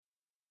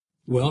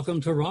Welcome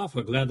to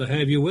Rafa. Glad to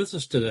have you with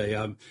us today.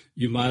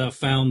 You might have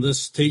found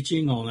this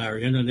teaching on our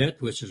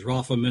internet, which is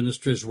Rafa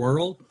Ministries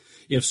World.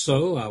 If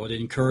so, I would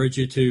encourage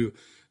you to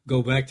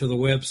go back to the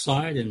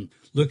website and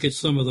look at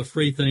some of the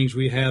free things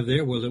we have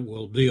there. Well, it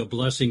will be a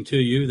blessing to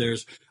you.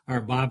 There's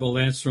our Bible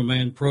Answer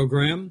Man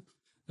program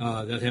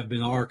that have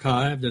been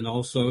archived, and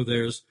also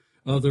there's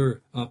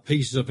other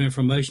pieces of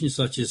information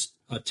such as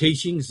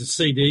teachings and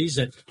CDs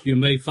that you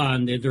may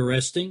find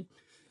interesting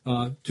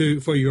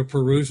for your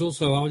perusal.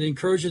 So I would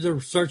encourage you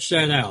to search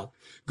that out.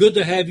 Good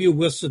to have you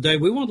with us today.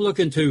 We want to look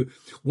into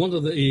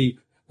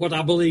what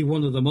I believe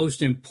one of the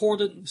most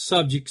important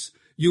subjects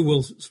you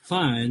will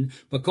find,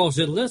 because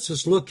it lets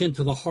us look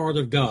into the heart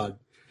of God.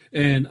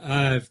 And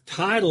I've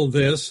titled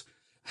this,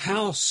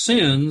 How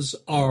Sins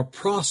Are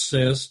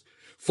Processed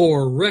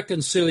for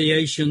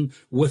Reconciliation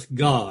with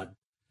God.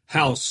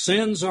 How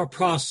sins are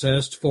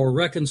processed for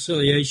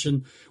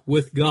reconciliation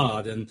with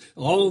God. And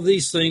all of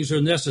these things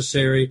are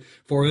necessary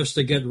for us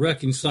to get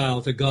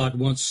reconciled to God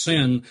once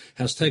sin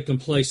has taken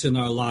place in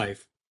our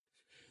life.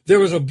 There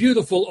was a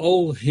beautiful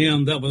old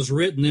hymn that was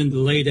written in the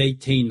late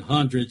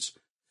 1800s,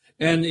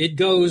 and it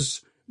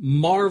goes,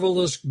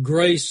 "Marvelous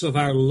grace of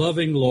our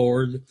loving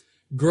Lord,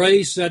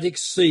 grace that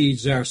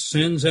exceeds our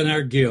sins and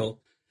our guilt,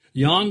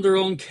 yonder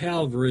on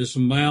Calvary's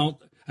mount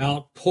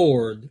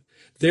outpoured,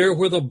 there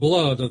where the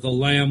blood of the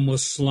Lamb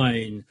was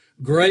slain.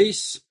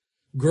 Grace,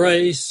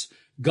 grace,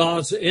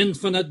 God's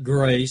infinite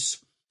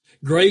grace,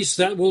 grace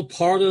that will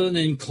pardon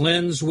and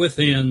cleanse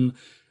within.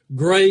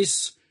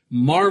 Grace,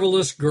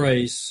 marvelous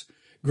grace,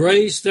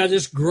 grace that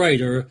is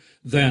greater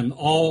than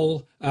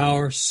all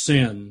our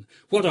sin."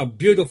 What a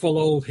beautiful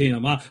old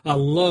hymn. I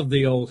love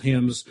the old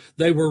hymns.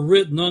 They were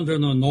written under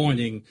an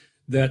anointing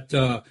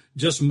that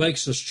just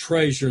makes us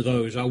treasure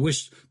those. I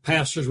wish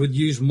pastors would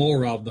use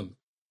more of them.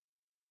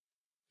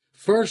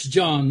 1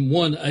 John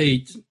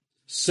 1:8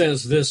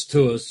 says this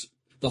to us,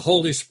 the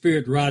Holy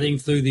Spirit writing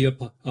through the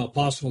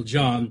Apostle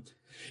John,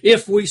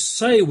 "If we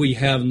say we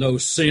have no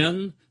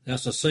sin,"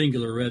 that's a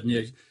singular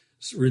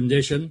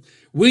rendition,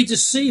 "we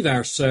deceive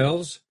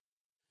ourselves."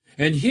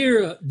 And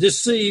here,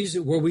 deceives,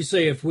 where we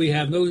say if we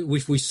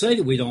say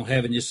that we don't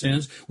have any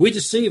sins, we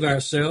deceive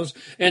ourselves.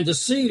 And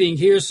deceiving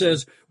here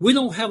says we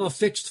don't have a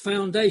fixed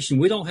foundation.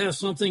 We don't have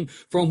something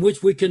from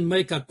which we can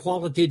make a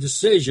quality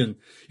decision.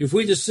 If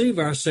we deceive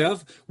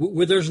ourselves,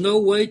 there's no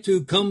way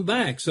to come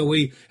back. So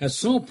at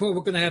some point,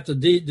 we're going to have to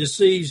deal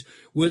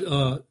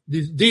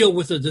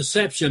with the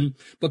deception,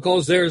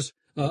 because there's,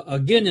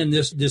 again, in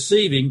this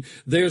deceiving,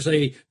 there's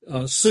a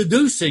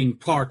seducing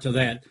part to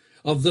that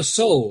of the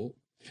soul.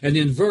 And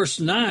in verse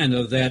 9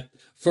 of that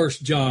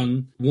 1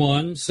 John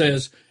 1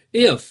 says,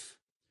 "If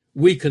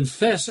we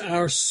confess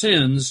our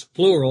sins,"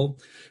 plural,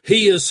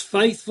 "he is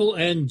faithful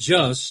and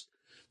just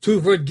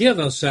to forgive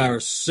us our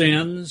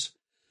sins,"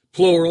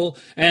 plural,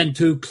 "and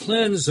to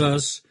cleanse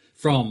us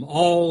from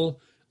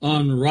all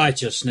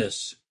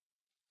unrighteousness."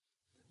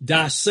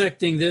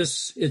 Dissecting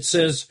this, it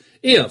says,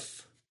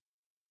 if.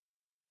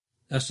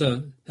 That's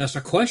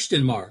a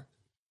question mark.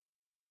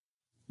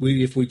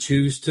 If we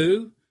choose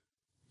to,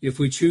 if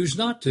we choose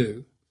not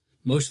to.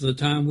 Most of the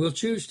time we'll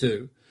choose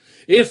to.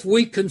 If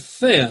we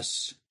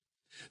confess,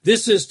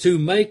 this is to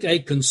make a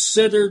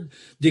considered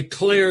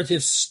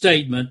declarative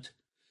statement,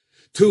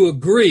 to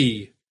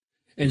agree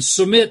and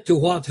submit to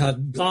what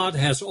God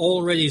has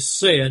already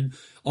said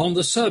on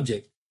the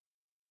subject.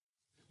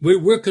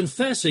 We're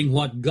confessing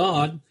what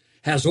God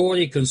has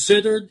already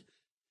considered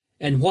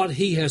and what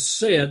he has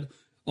said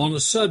on the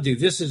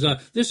subject. This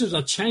is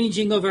a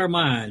changing of our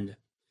mind,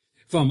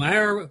 from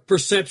our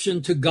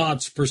perception to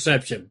God's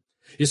perception.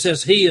 It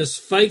says he is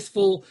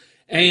faithful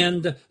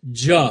and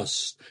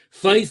just.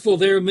 Faithful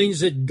there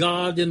means that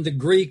God in the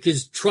Greek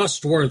is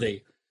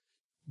trustworthy.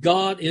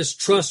 God is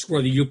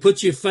trustworthy. You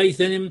put your faith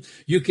in him,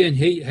 you can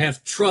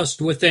have trust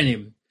within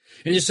him.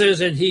 And it says,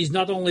 and he's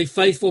not only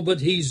faithful,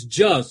 but he's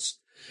just.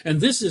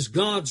 And this is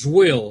God's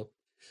will.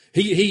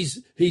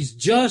 He's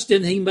just,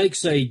 and he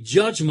makes a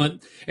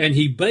judgment, and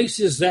he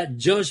bases that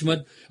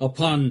judgment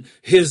upon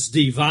his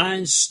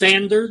divine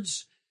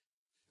standards,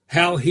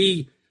 how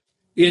he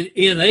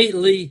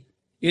innately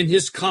in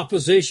his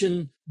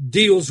composition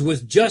deals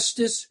with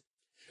justice,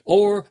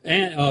 or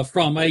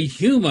from a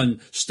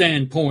human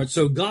standpoint.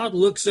 So God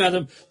looks at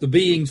him, the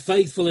being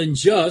faithful and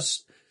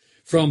just,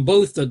 from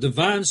both the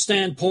divine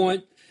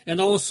standpoint, and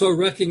also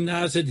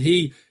recognize that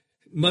he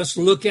must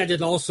look at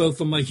it also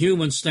from a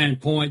human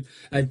standpoint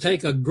and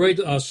take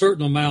a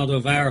certain amount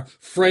of our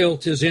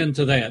frailties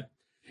into that.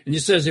 And he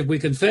says, if we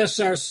confess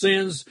our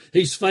sins,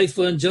 he's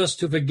faithful and just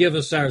to forgive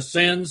us our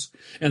sins.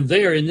 And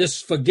there in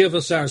this forgive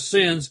us our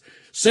sins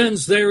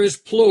there is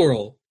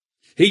plural.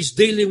 He's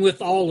dealing with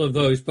all of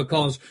those,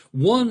 because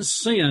one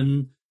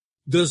sin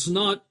does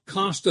not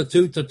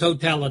constitute the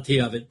totality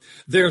of it.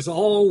 There's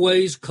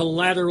always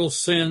collateral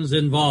sins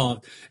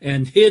involved,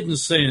 and hidden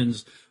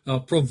sins,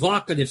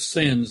 provocative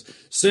sins,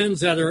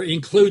 sins that are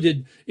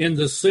included in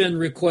the sin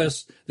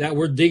request that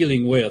we're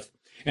dealing with.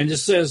 And it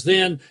says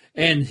then,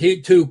 and he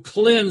to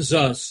cleanse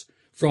us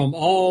from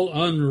all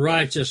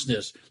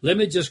unrighteousness. Let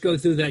me just go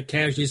through that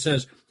casually. It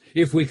says,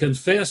 if we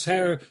confess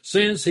our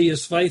sins, he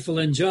is faithful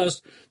and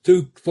just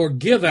to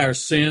forgive our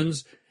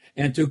sins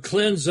and to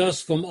cleanse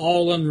us from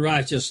all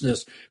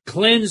unrighteousness.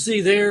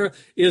 Cleansing there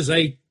is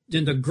in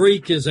the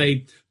Greek is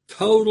a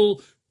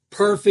total,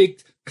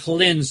 perfect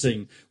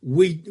cleansing.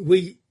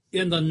 We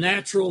in the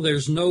natural,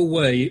 there's no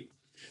way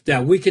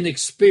that we can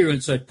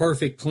experience a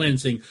perfect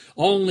cleansing.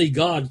 Only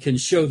God can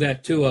show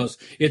that to us.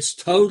 It's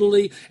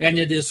totally and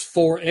it is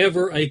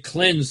forever a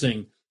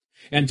cleansing,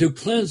 and to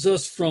cleanse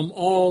us from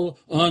all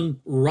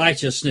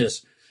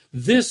unrighteousness.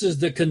 This is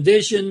the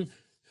condition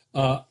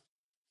of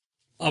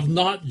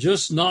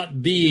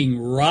not being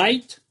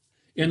right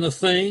in a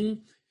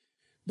thing,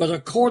 but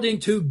according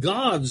to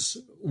God's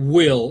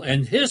will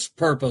and his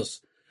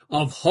purpose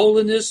of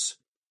holiness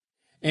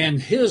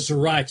and his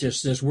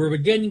righteousness. We're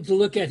beginning to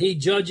look at he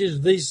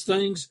judges these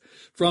things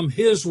from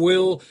his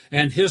will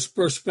and his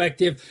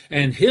perspective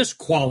and his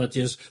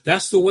qualities.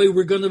 That's the way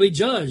we're going to be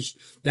judged.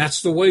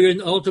 That's the way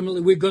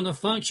ultimately we're going to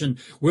function.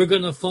 We're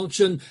going to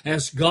function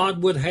as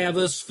God would have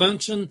us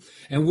function,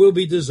 and we'll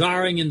be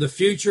desiring in the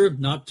future,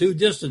 not too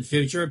distant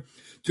future,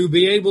 to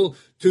be able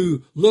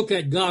to look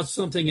at God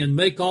something and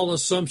make all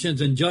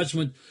assumptions and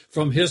judgment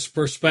from his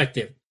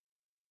perspective.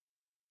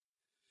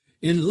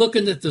 In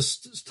looking at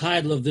the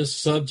title of this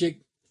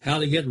subject, how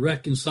to get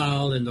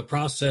reconciled in the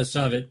process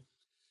of it,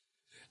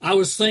 I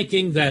was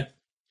thinking that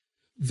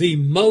the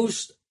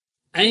most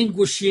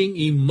anguishing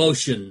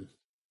emotion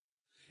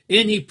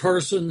any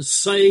person,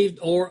 saved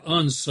or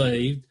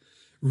unsaved,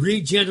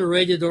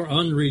 regenerated or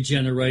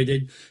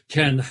unregenerated,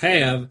 can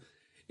have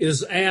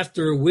is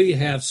after we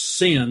have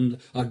sinned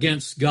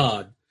against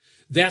God.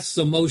 That's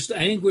the most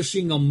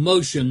anguishing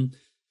emotion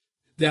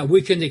that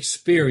we can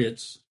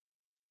experience.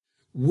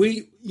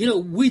 We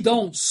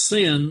don't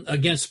sin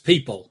against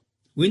people.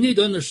 We need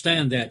to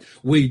understand that.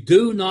 We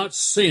do not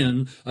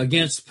sin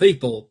against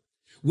people.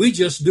 We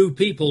just do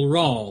people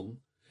wrong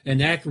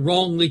and act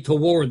wrongly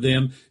toward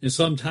them and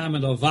sometimes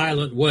in a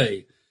violent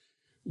way.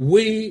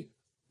 We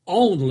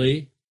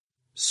only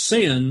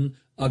sin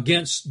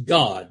against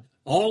God.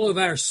 All of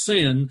our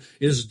sin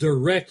is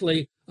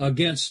directly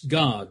against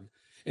God.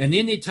 And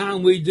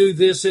anytime we do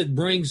this, it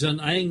brings an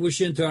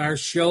anguish into our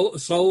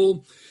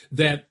soul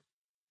that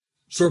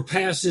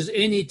surpasses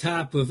any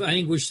type of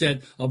anguish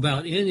that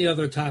about any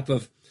other type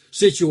of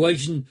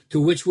situation to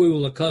which we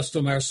will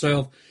accustom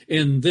ourselves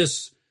in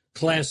this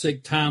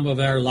classic time of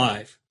our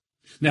life.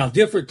 Now,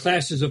 different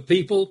classes of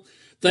people,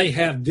 they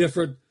have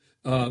different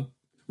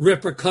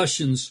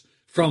repercussions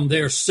from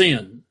their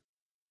sin.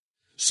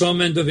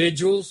 Some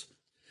individuals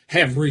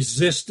have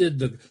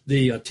resisted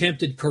the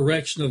attempted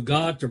correction of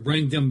God to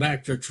bring them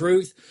back to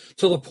truth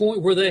to the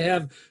point where they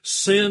have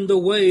sinned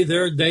away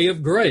their day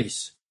of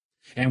grace.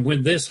 And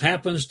when this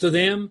happens to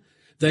them,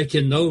 they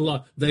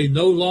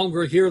no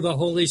longer hear the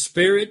Holy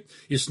Spirit.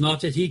 It's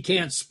not that he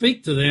can't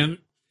speak to them,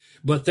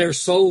 but their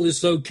soul is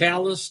so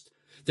calloused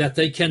that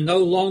they can no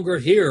longer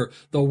hear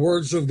the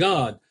words of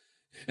God.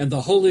 And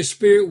the Holy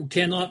Spirit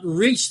cannot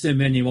reach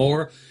them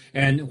anymore.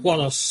 And what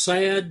a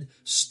sad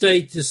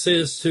state this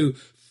is to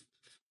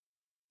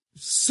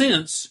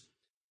sense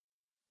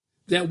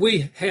that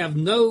we have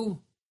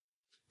no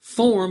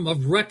form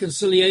of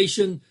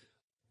reconciliation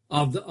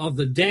of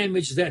the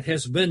damage that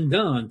has been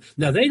done.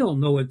 Now, they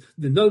don't know it.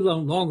 They no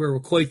longer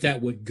equate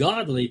that with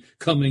godly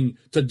coming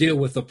to deal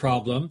with the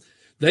problem.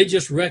 They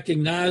just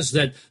recognize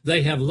that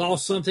they have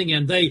lost something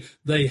and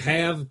they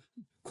have,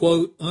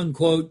 quote,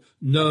 unquote,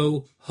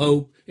 no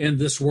hope in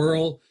this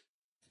world.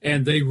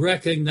 And they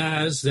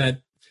recognize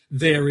that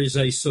there is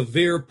a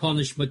severe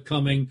punishment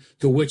coming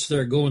to which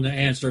they're going to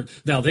answer.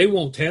 Now, they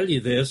won't tell you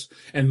this,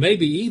 and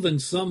maybe even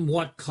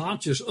somewhat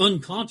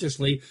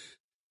unconsciously,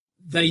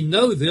 they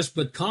know this,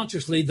 but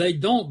consciously they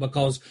don't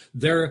because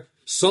their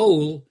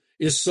soul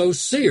is so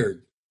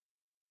seared.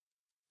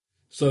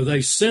 So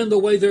they send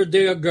away their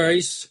day of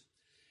grace,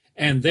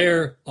 and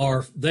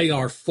they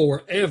are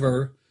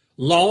forever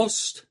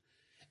lost,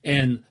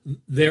 and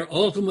their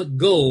ultimate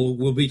goal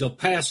will be to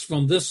pass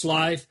from this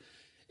life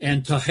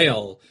and to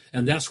hell.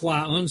 And that's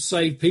why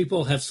unsaved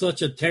people have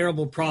such a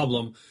terrible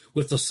problem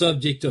with the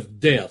subject of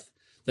death.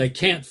 They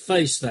can't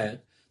face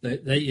that.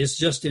 It's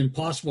just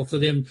impossible for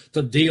them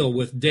to deal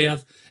with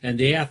death and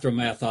the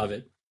aftermath of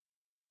it.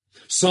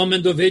 Some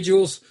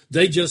individuals,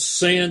 they just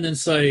sin and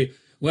say,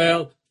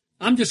 well,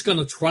 I'm just going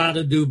to try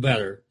to do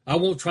better. I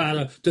won't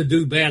try to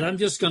do bad. I'm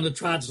just going to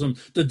try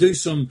to do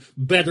some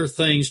better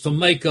things to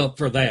make up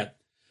for that.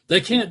 They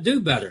can't do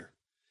better.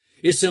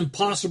 It's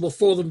impossible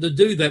for them to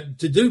do that,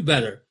 to do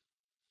better.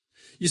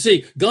 You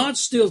see, God's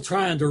still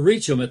trying to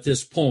reach them at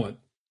this point.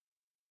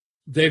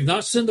 They've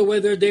not sinned away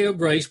their day of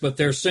grace, but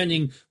they're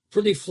sinning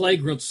pretty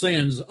flagrant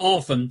sins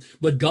often,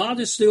 but God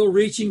is still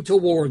reaching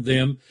toward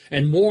them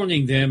and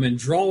warning them and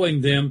drawing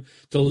them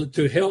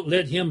to help,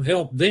 let him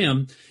help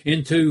them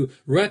into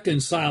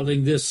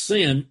reconciling this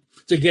sin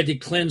to get it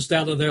cleansed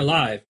out of their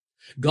life.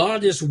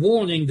 God is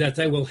warning that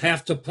they will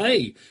have to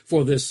pay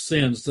for this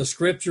sins. The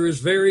scripture is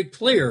very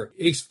clear,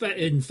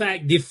 in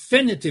fact,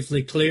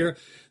 definitively clear,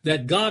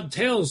 that God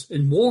tells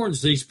and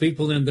warns these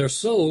people in their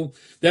soul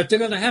that they're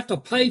going to have to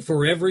pay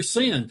for every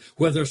sin,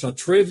 whether it's a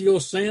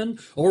trivial sin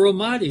or a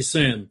mighty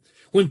sin.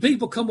 When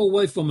people come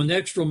away from an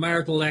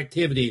extramarital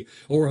activity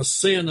or a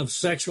sin of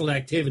sexual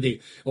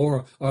activity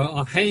or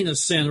a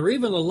heinous sin or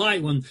even a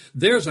light one,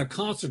 there's a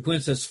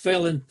consequence that's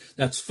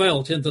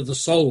felt into the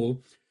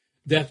soul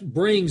that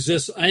brings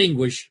this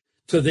anguish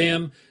to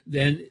them,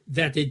 and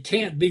that it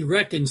can't be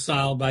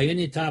reconciled by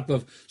any type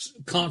of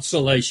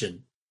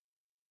consolation.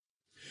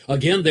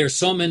 Again, there's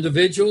some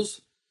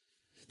individuals,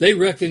 they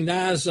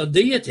recognize a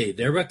deity.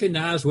 They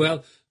recognize,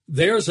 well,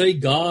 there's a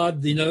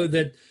God,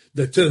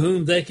 that to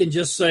whom they can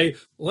just say,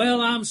 well,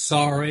 I'm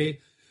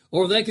sorry,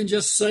 or they can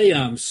just say,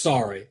 I'm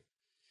sorry.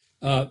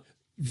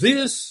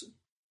 This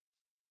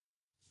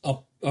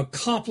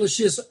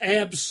accomplishes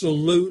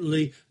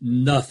absolutely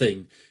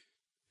nothing.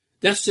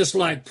 That's just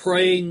like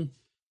praying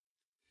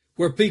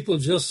where people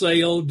just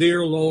say, oh,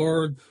 dear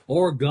Lord,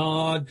 or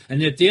God,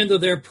 and at the end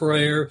of their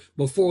prayer,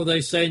 before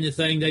they say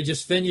anything, they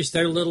just finish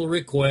their little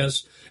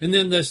request, and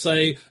then they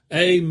say,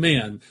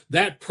 amen.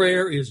 That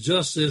prayer is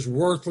just as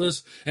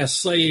worthless as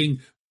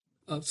saying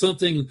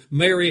something,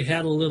 Mary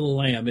had a little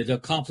lamb. It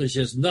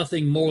accomplishes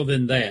nothing more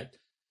than that.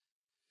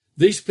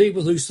 These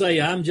people who say,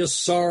 I'm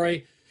just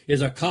sorry,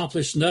 it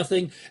accomplished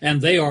nothing,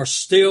 and they are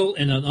still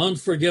in an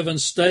unforgiven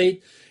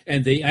state,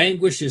 and the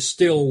anguish is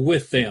still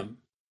with them.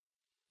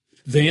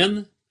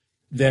 Then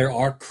there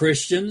are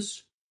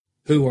Christians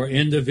who are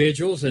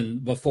individuals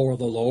and before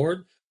the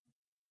Lord,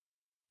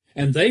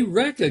 and they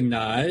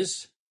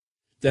recognize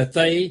that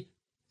they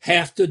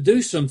have to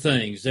do some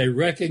things. They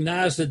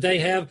recognize that they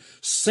have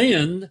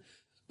sinned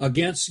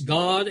against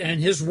God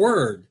and His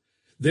Word.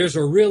 There's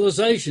a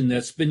realization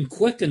that's been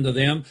quickened to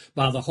them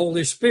by the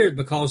Holy Spirit,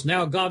 because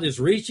now God is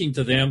reaching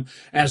to them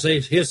as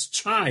His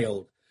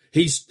child.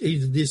 He's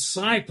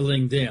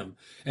discipling them,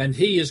 and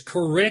He is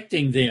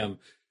correcting them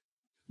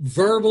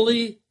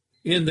verbally,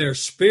 in their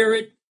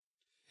spirit,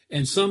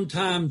 and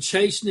sometimes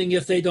chastening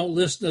if they don't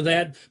listen to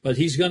that, but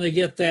He's going to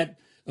get that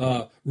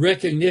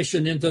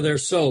recognition into their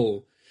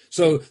soul.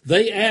 So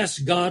they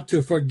ask God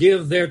to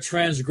forgive their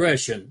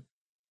transgression.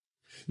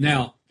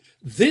 Now,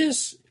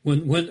 this,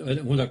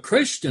 when a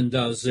Christian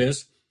does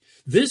this,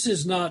 this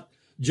is not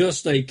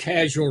just a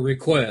casual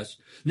request.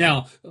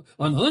 Now,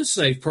 an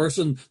unsaved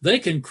person, they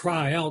can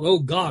cry out, oh,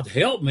 God,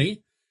 help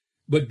me,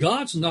 but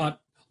God's not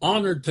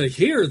honored to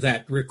hear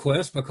that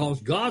request,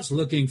 because God's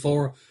looking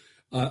for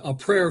a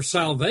prayer of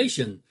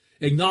salvation,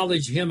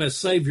 acknowledge Him as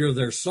Savior of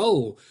their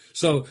soul.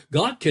 So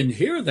God can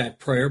hear that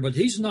prayer, but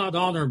He's not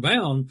honor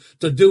bound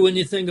to do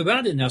anything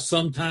about it. Now,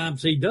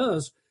 sometimes He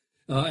does,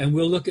 and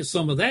we'll look at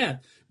some of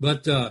that,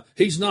 but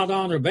He's not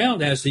honor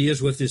bound as He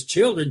is with His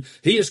children.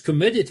 He has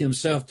committed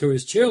Himself to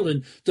His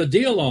children to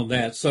deal on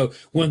that. So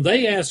when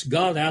they ask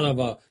God out of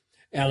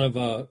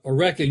a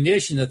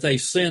recognition that they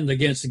sinned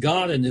against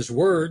God and His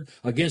Word,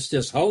 against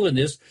His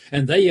holiness,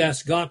 and they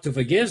ask God to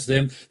forgive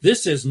them,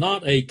 this is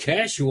not a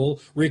casual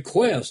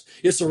request.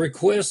 It's a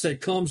request that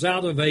comes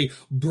out of a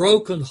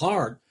broken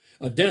heart,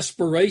 a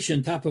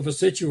desperation type of a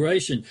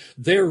situation.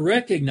 They're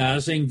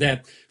recognizing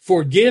that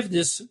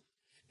forgiveness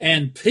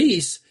and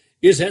peace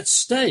is at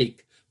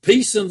stake.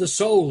 Peace in the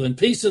soul and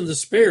peace in the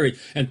spirit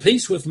and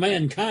peace with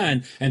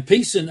mankind and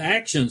peace in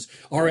actions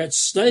are at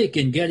stake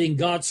in getting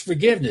God's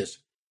forgiveness.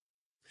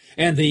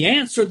 And the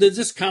answer to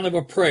this kind of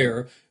a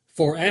prayer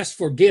for ask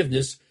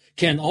forgiveness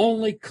can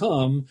only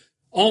come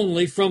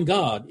from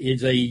God.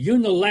 It's a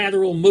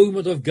unilateral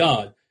movement of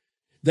God.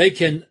 They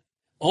can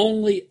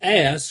only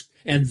ask,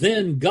 and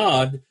then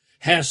God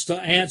has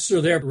to answer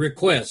their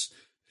request.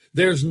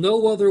 There's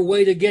no other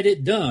way to get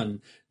it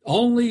done.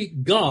 Only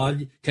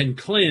God can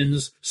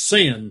cleanse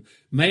sin.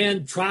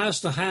 Man tries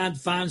to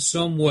find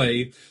some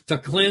way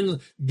to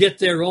get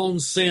their own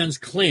sins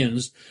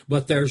cleansed,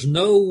 but there's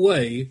no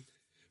way.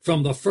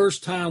 From the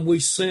first time we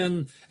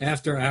sin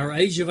after our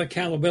age of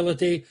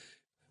accountability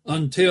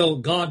until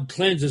God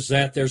cleanses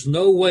that, there's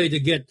no way to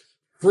get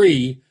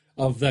free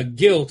of the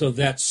guilt of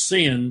that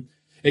sin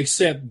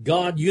except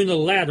God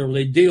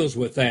unilaterally deals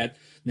with that.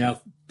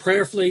 Now,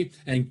 prayerfully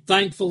and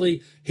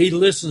thankfully, He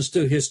listens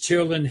to His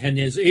children, and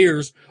His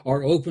ears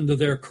are open to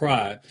their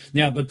cry.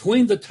 Now,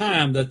 between the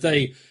time that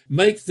they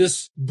make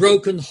this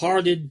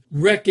broken-hearted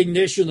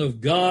recognition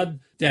of God,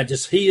 that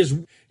is,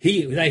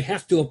 they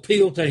have to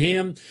appeal to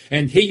Him,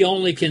 and He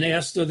only can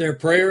answer their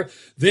prayer,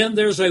 then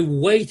there's a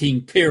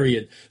waiting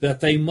period that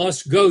they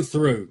must go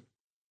through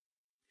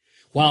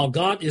while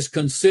God is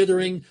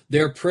considering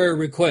their prayer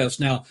request.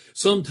 Now,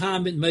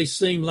 sometimes it may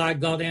seem like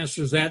God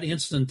answers that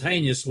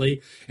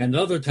instantaneously, and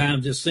other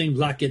times it seems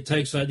like it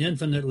takes an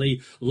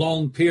infinitely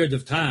long period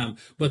of time.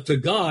 But to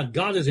God,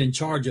 God is in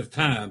charge of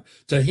time.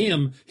 To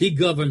Him, He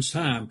governs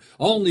time.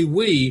 Only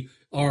we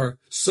are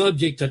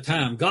subject to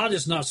time. God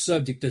is not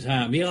subject to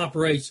time. He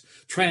operates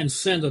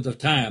transcendent of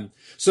time.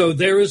 So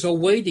there is a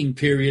waiting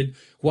period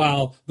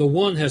while the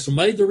one has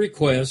made the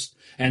request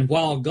and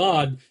while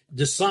God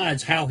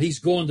decides how he's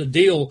going to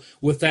deal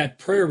with that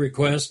prayer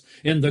request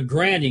in the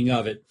granting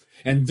of it.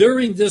 And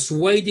during this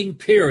waiting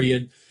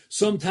period,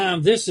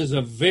 sometimes this is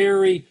a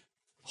very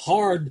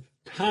hard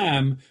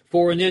time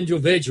for an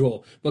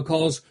individual,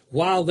 because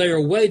while they are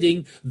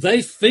waiting,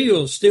 they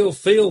still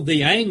feel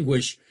the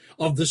anguish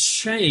of the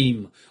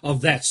shame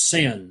of that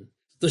sin,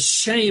 the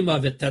shame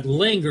of it that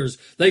lingers.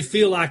 They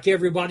feel like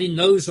everybody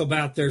knows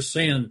about their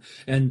sin,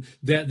 and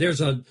that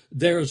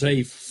there's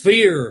a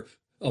fear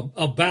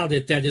about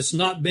it, that it's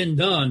not been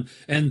done,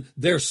 and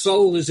their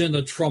soul is in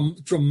a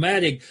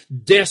traumatic,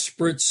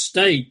 desperate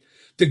state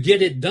to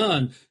get it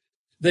done.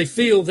 They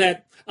feel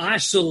that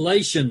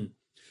isolation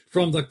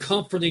from the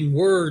comforting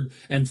word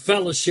and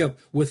fellowship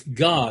with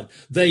God.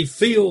 They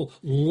feel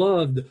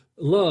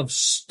love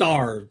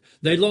starved.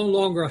 They no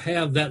longer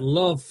have that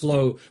love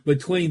flow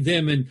between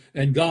them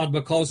and God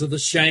because of the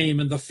shame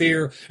and the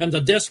fear and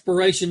the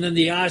desperation and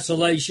the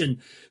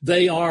isolation.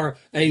 They are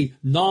a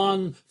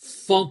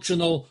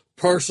non-functional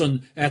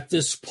person at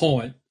this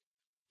point.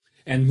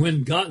 And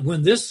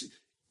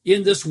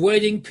in this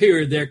waiting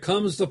period, there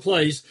comes the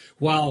place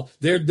while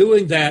they're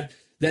doing that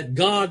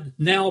God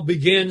now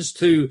begins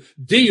to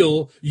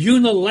deal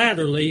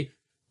unilaterally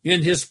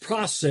in his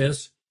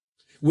process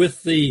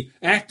with the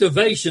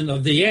activation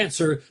of the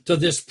answer to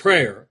this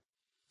prayer.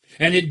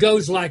 And it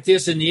goes like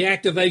this in the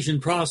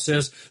activation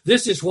process.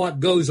 This is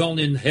what goes on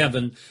in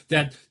heaven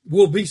that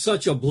will be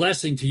such a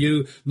blessing to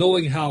you,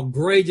 knowing how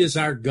great is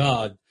our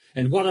God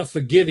and what a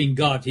forgiving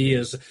God he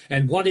is,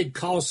 and what it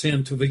costs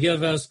him to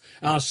forgive us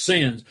our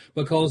sins.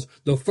 Because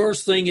the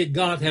first thing that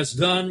God has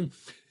done,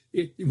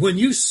 when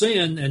you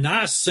sin and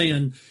I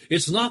sin,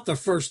 it's not the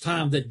first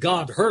time that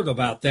God heard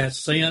about that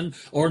sin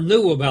or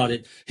knew about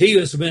it. He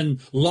has been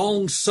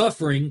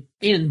long-suffering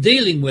in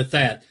dealing with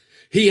that.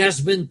 He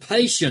has been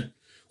patient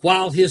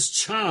while his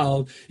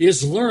child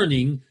is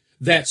learning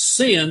that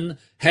sin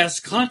has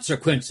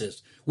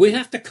consequences. We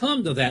have to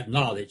come to that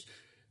knowledge.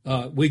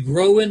 We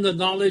grow in the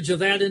knowledge of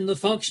that and the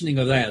functioning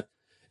of that.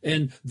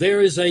 And there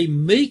is a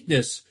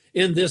meekness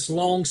in this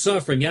long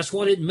suffering. That's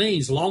what it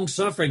means. Long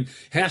suffering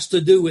has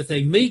to do with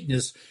a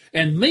meekness,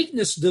 and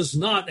meekness does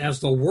not, as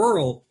the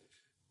world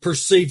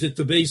perceives it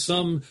to be,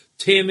 some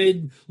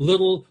timid,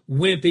 little,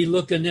 wimpy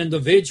looking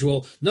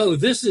individual. No,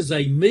 this is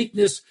a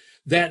meekness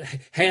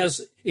that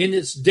has in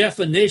its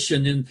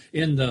definition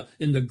in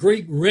the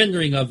Greek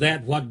rendering of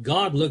that, what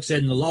God looks at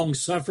in the long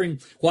suffering,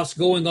 what's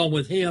going on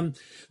with him.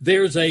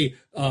 There's a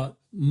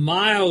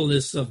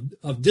mildness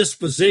of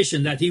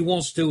disposition that he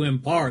wants to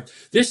impart.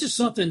 This is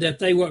something that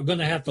they were going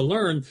to have to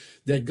learn,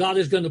 that God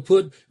is going to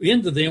put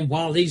into them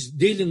while he's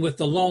dealing with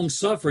the long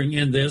suffering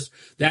in this.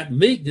 That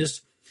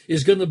meekness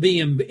is going to be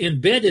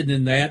embedded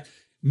in that.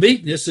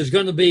 Meekness is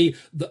going to be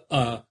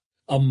a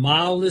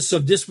mildness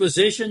of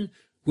disposition,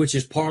 which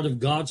is part of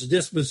God's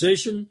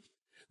disposition.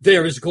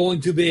 There is going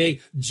to be a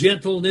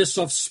gentleness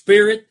of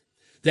spirit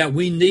that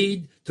we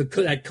need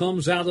that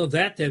comes out of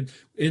that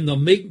in the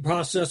meek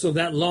process of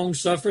that long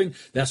suffering.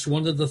 That's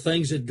one of the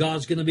things that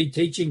God's going to be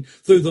teaching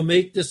through the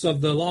meekness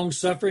of the long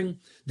suffering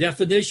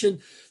definition.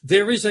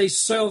 There is a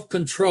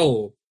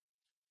self-control.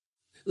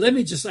 Let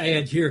me just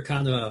add here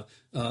kind of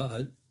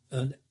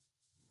an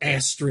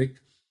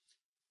asterisk.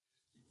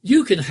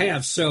 You can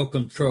have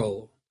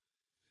self-control.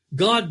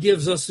 God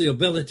gives us the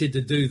ability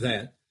to do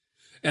that.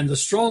 And the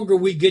stronger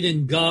we get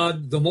in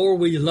God, the more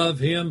we love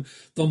him,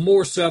 the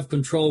more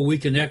self-control we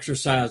can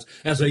exercise.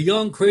 As a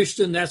young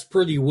Christian, that's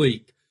pretty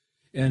weak.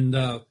 And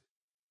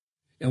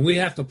we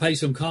have to pay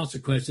some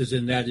consequences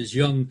in that as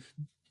young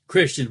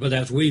Christians. But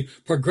as we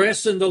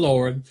progress in the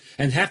Lord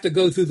and have to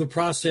go through the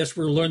process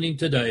we're learning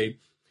today,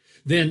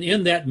 then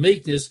in that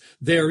meekness,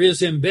 there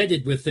is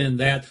embedded within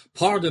that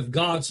part of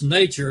God's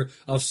nature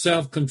of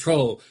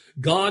self-control.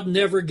 God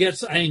never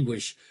gets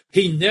anguish.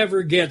 He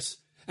never gets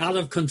out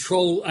of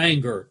control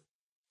anger.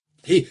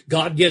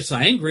 God gets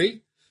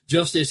angry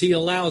just as he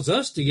allows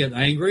us to get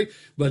angry,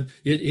 but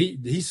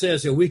he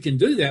says that we can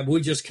do that, but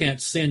we just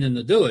can't sin and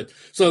to do it.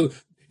 So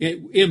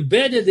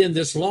embedded in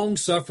this long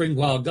suffering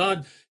while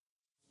God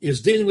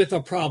is dealing with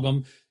a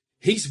problem,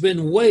 he's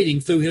been waiting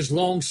through his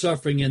long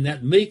suffering in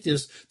that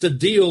meekness to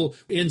deal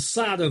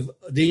inside of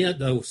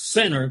the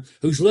sinner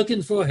who's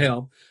looking for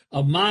help,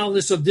 a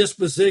mildness of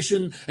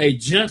disposition, a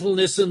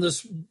gentleness in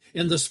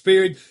the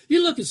spirit.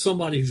 You look at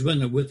somebody who's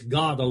been with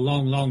God a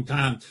long, long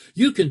time,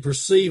 you can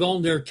perceive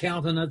on their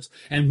countenance,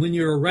 and when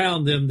you're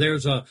around them,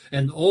 there's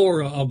an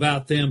aura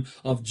about them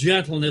of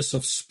gentleness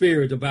of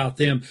spirit about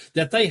them,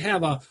 that they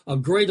have a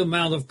great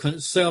amount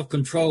of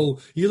self-control.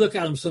 You look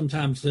at them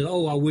sometimes and say,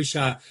 oh, I wish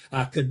I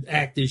could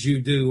act as you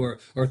do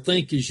or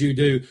think as you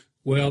do.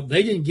 Well,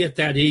 they didn't get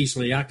that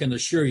easily, I can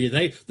assure you.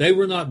 They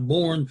were not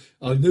born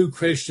a new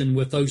Christian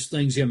with those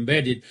things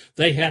embedded.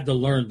 They had to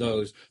learn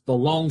those. The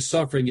long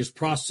suffering is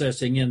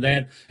processing in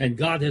that, and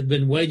God had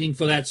been waiting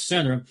for that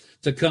sinner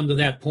to come to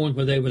that point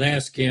where they would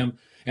ask him,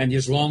 and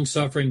his long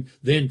suffering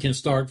then can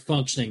start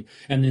functioning.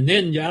 And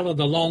then out of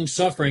the long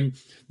suffering,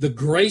 the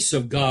grace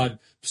of God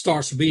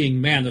starts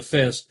being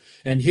manifest.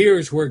 And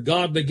here's where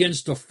God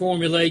begins to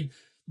formulate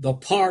the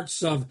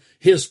parts of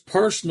his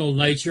personal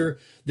nature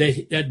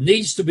that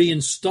needs to be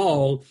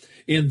installed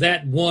in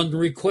that one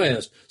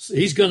request. So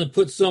he's going to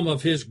put some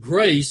of his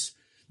grace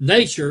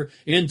nature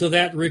into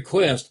that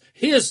request.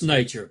 His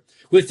nature,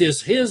 with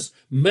his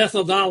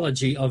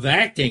methodology of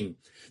acting,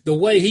 the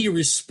way he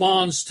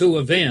responds to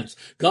events.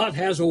 God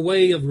has a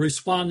way of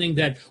responding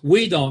that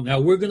we don't. Now,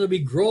 we're going to be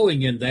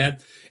growing in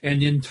that,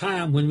 and in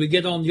time, when we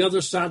get on the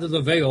other side of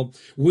the veil,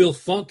 we'll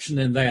function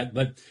in that.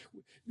 But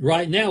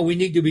right now, we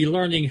need to be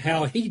learning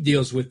how he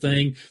deals with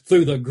things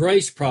through the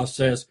grace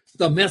process,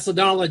 the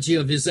methodology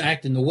of his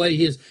acting, the way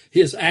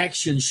his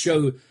actions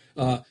show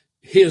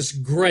his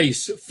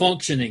grace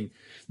functioning.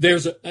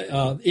 There's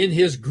in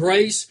his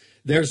grace,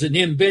 there's an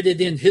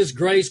embedded in his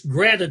grace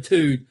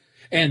gratitude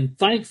and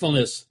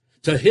thankfulness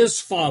to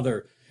his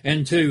Father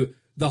and to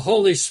the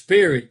Holy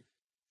Spirit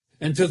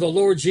and to the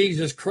Lord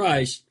Jesus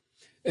Christ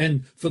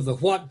and for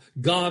what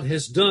God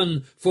has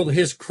done for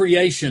his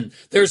creation.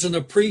 There's an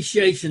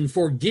appreciation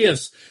for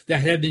gifts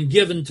that have been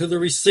given to the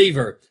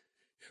receiver.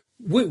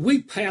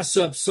 We pass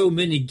up so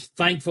many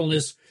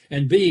thankfulness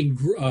and being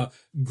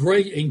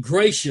great and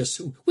gracious.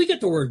 We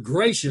get the word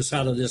gracious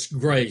out of this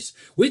grace.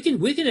 We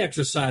can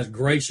exercise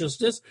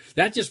graciousness.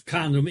 That just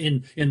kind of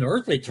in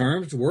earthly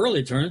terms,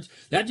 worldly terms,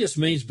 that just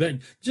means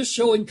just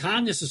showing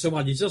kindness to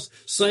somebody, just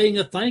saying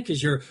a thank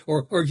you,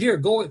 or here,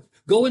 go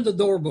in the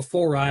door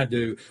before I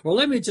do. Or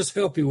let me just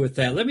help you with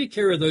that. Let me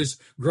carry those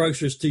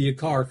groceries to your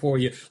car for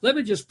you. Let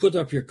me just put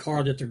up your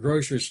cart at the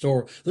grocery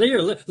store.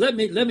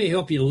 Let me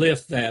help you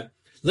lift that.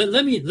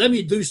 Let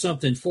me do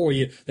something for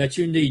you that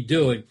you need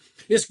doing.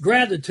 It's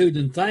gratitude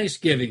and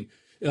thanksgiving.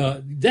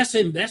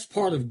 That's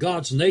part of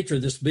God's nature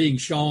that's being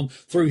shown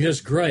through his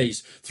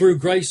grace. Through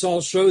grace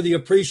also the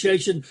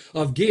appreciation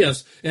of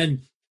gifts.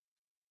 And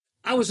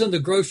I was in the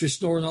grocery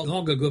store not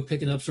long ago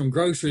picking up some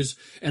groceries,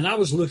 and I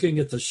was looking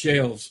at the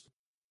shelves.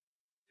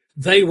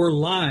 They were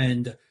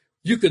lined.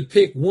 You could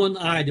pick one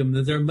item,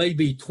 and there may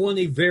be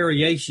 20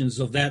 variations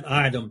of that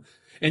item.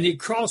 And it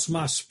crossed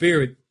my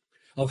spirit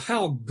of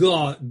how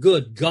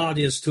good God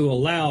is to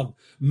allow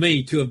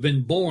me to have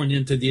been born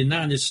into the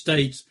United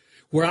States,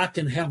 where I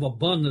can have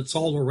abundance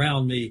all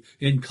around me,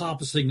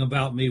 encompassing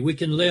about me. We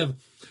can live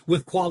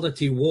with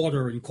quality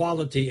water and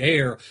quality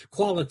air,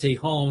 quality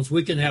homes.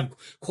 We can have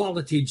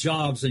quality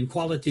jobs and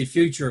quality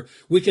future.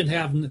 We can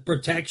have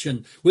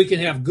protection. We can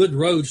have good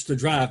roads to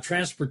drive,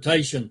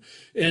 transportation,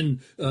 and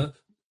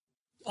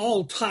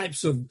all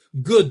types of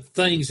good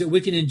things that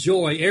we can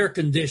enjoy, air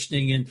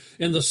conditioning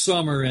in the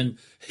summer and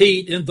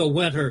heat in the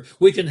winter.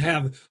 We can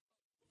have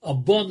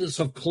abundance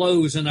of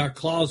clothes in our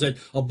closet,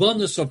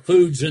 abundance of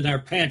foods in our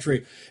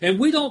pantry. And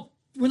we're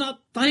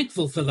not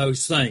thankful for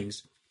those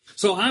things.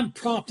 So I'm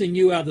prompting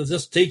you out of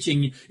this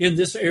teaching in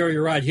this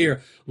area right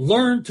here.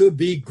 Learn to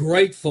be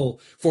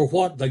grateful for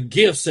what the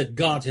gifts that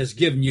God has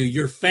given you,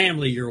 your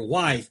family, your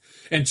wife,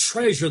 and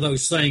treasure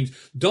those things.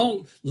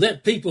 Don't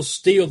let people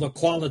steal the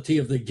quality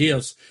of the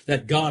gifts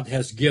that God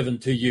has given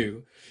to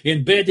you.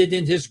 Embedded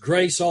in his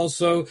grace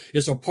also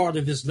is a part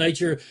of his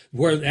nature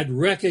where that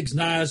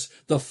recognize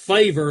the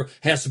favor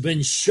has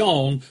been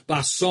shown by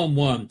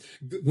someone.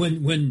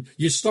 When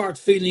you start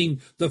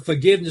feeling the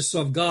forgiveness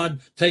of God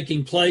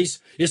taking place,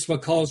 it's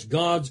because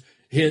God's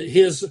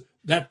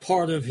that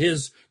part of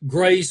his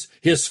grace,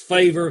 his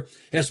favor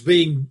has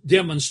being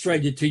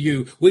demonstrated to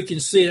you. We can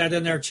see that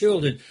in our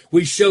children.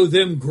 We show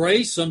them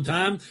grace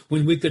sometimes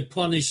when we could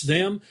punish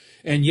them,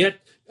 and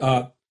yet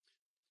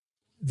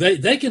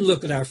They can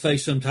look at our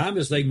face sometime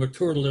as they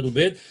mature a little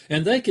bit,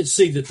 and they can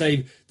see that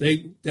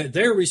that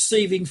they're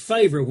receiving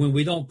favor when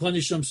we don't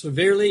punish them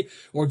severely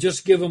or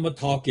just give them a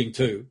talking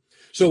to.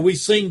 So we've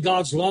seen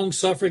God's long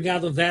suffering.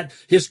 Out of that,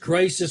 his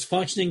grace is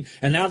functioning,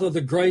 and out of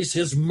the grace,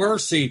 his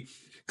mercy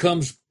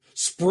comes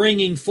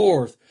springing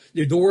forth.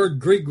 The word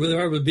Greek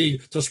would be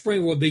to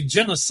spring would be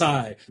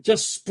genocide,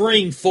 just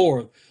spring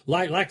forth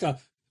like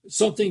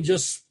something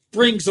just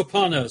springs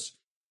upon us.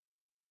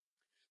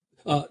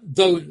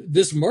 Though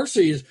this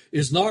mercy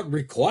is not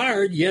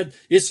required, yet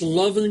it's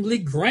lovingly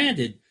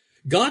granted.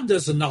 God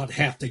does not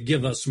have to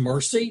give us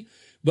mercy,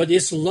 but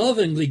it's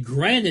lovingly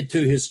granted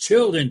to his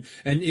children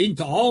and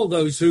into all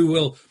those who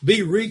will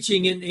be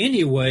reaching in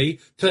any way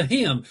to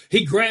him.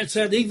 He grants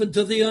that even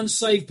to the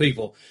unsaved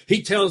people.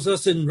 He tells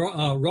us in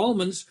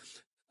Romans,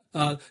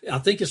 I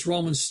think it's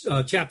Romans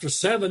chapter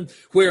 7,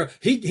 where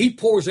he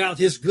pours out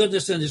his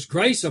goodness and his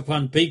grace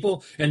upon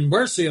people and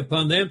mercy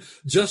upon them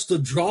just to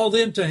draw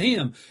them to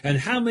him. And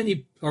how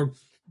many are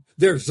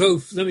there?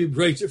 Let me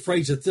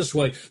phrase it this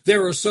way.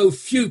 There are so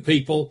few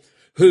people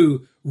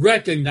who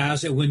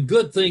recognize that when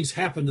good things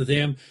happen to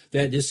them,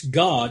 that it's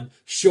God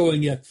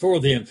showing it for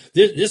them.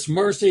 This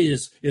mercy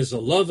is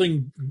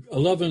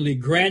lovingly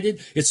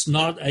granted. It's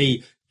not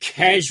a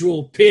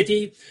casual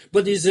pity,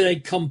 but is a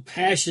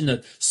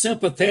compassionate,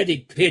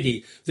 sympathetic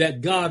pity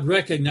that God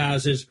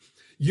recognizes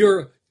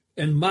your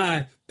and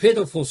my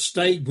pitiful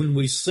state when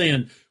we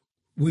sin.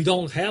 we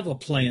don't have a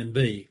plan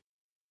B.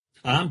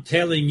 I'm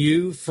telling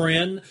you,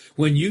 friend,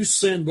 when you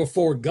sin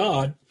before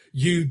God,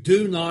 you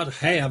do not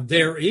have,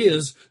 there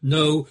is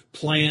no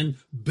plan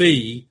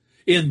B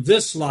in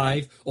this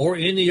life or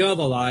any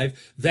other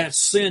life. That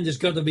sin is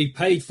going to be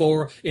paid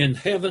for in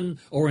heaven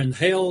or in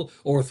hell,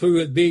 or through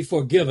it be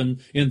forgiven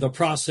in the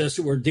process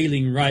that we're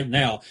dealing right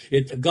now.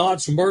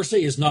 God's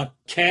mercy is not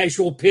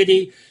casual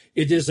pity.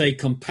 It is a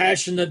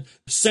compassionate,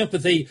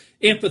 sympathy,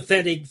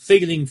 empathetic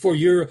feeling for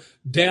your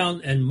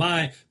down and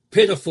my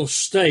pitiful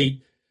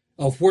state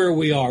of where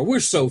we are. We're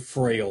so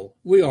frail.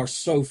 We are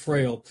so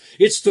frail.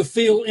 It's to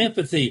feel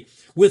empathy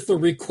with the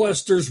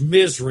requester's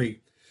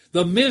misery,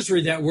 the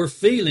misery that we're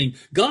feeling.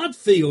 God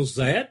feels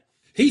that.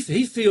 He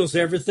feels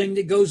everything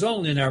that goes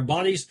on in our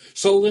bodies,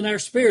 soul, and our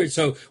spirit.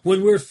 So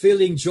when we're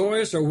feeling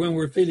joyous or when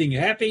we're feeling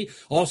happy,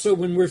 also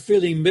when we're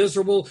feeling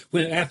miserable,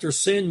 when after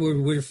sin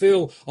we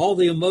feel all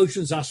the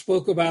emotions I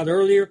spoke about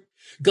earlier,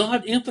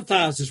 God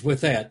empathizes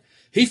with that.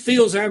 He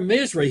feels our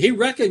misery. He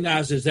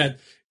recognizes that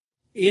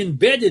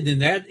embedded in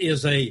that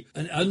is an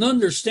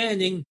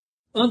understanding,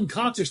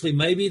 unconsciously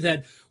maybe,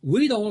 that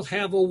we don't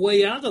have a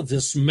way out of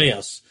this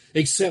mess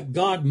except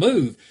God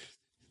move.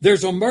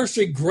 There's a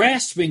mercy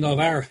grasping of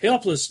our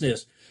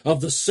helplessness,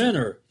 of the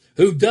sinner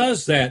who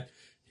does that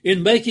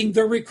in making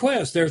the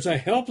request. There's a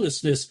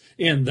helplessness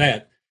in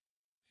that.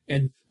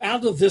 And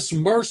out of this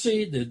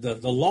mercy, the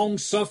long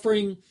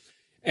suffering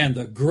and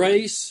the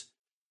grace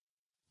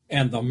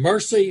and the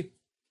mercy,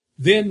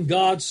 then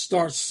God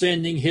starts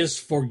sending his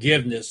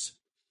forgiveness.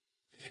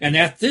 And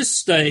at this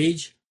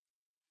stage,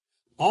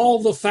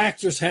 all the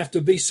factors have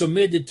to be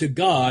submitted to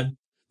God,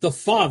 the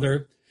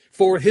Father,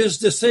 for his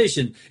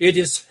decision. It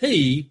is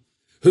he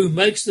who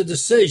makes the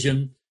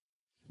decision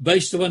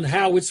based on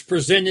how it's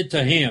presented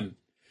to him.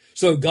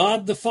 So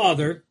God the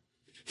Father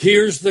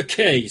hears the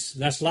case.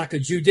 That's like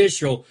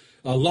a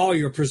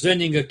lawyer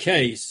presenting a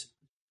case,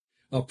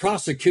 a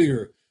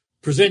prosecutor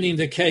presenting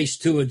the case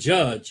to a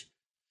judge.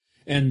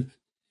 And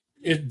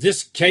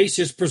this case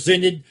is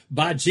presented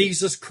by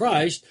Jesus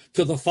Christ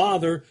to the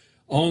Father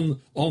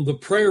on the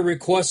prayer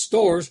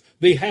requestor's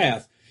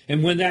behalf.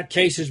 And when that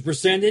case is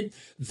presented,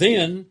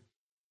 then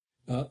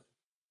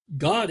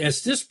God, at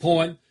this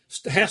point,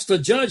 has to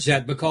judge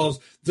that, because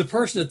the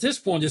person at this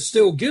point is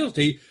still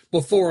guilty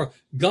before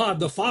God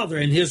the Father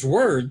and his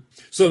word.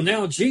 So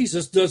now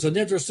Jesus does an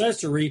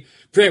intercessory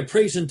prayer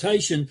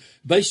presentation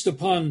based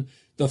upon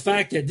the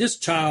fact that this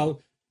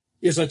child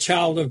is a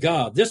child of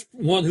God. This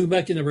one who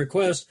making the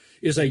request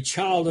is a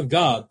child of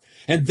God.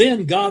 And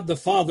then God the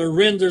Father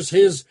renders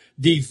his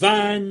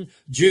divine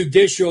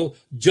judicial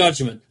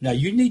judgment. Now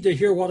you need to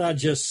hear what I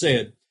just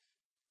said.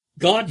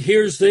 God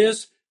hears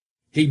this,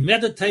 he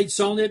meditates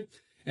on it,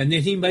 and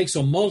then he makes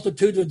a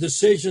multitude of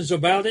decisions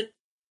about it.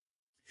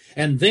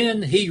 And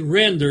then he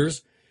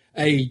renders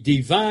a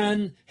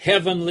divine,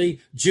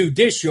 heavenly,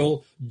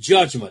 judicial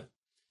judgment.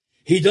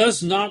 He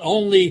does not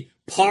only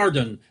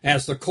pardon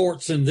as the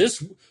courts in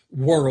this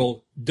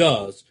world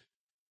does.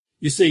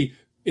 You see,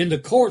 in the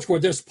courts where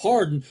there's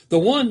pardon, the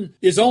one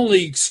is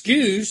only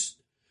excused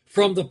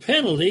from the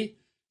penalty,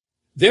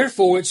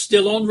 therefore it's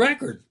still on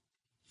record.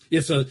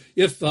 If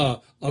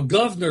a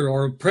governor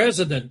or a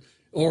president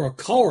or a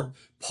court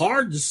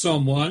pardons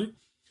someone,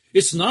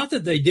 it's not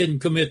that they didn't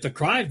commit the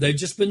crime, they've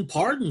just been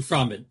pardoned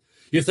from it.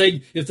 If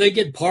they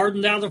get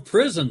pardoned out of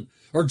prison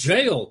or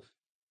jail,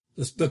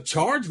 the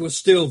charge was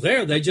still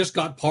there, they just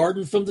got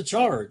pardoned from the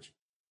charge.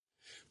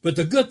 But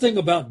the good thing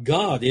about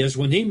God is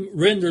when he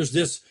renders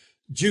this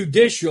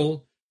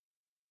judicial,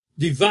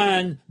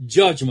 divine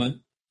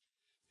judgment,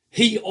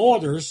 he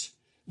orders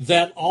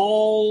that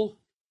all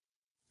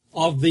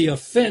of the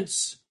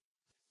offense,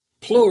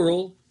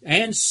 plural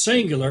and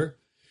singular,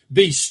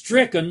 be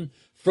stricken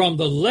from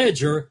the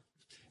ledger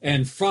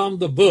and from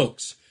the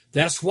books.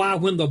 That's why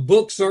when the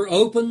books are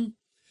open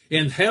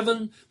in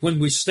heaven, when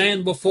we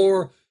stand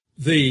before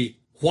the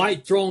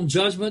white throne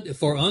judgment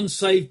for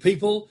unsaved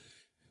people,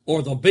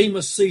 or the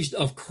bema seat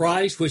of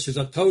Christ, which is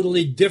a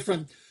totally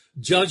different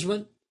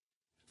judgment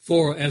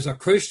for, as a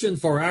Christian,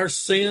 for our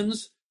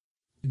sins,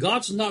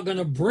 God's not going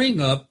to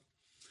bring up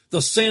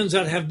the sins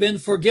that have been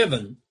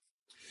forgiven.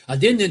 I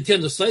didn't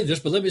intend to say this,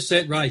 but let me say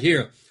it right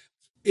here.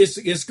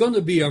 It's going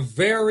to be a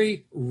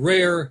very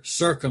rare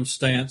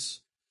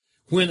circumstance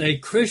when a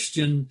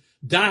Christian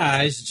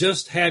dies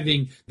just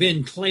having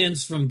been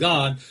cleansed from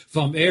God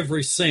from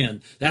every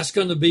sin. That's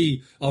going to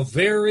be a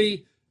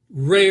very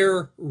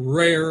rare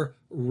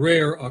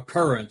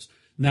occurrence.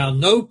 Now,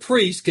 no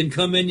priest can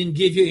come in and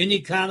give you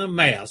any kind of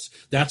mass.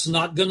 That's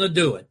not going to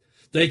do it.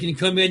 They can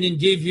come in and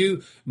give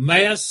you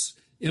mass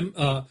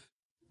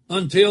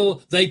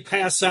until they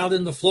pass out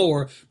in the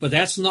floor, but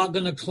that's not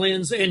going to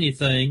cleanse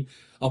anything.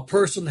 A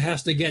person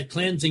has to get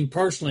cleansing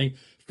personally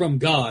from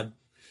God.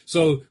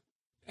 So,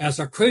 as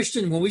a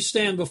Christian, when we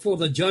stand before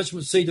the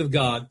judgment seat of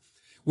God,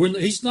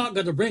 he's not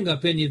going to bring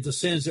up any of the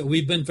sins that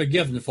we've been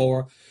forgiven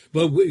for.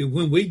 But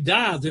when we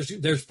die,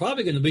 there's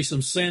probably going to be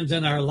some sins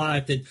in our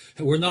life that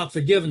we're not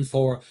forgiven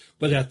for.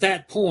 But at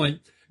that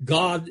point,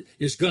 God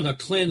is going to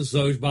cleanse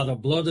those by the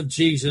blood of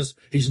Jesus.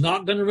 He's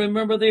not going to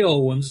remember the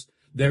old ones.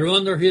 They're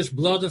under his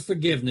blood of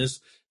forgiveness,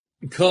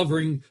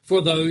 covering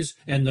for those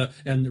and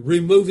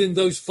removing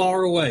those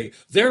far away.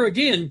 There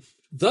again,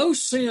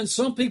 those sins,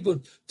 some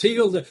people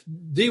deal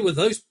with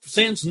those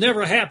sins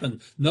never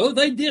happened. No,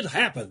 they did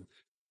happen.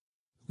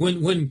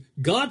 When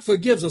God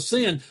forgives a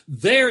sin,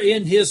 they're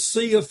in his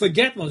sea of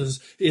forgetfulness.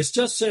 It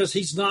just says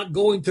he's not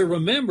going to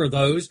remember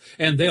those,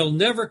 and they'll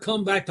never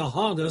come back to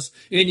haunt us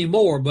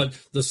anymore. But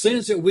the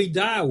sins that we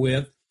die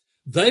with,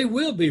 they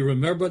will be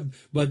remembered.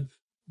 But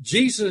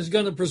Jesus is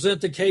going to present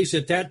the case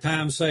at that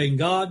time saying,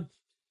 God,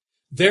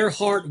 their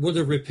heart would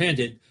have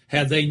repented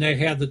had they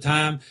had the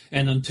time,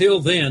 and until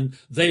then,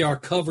 they are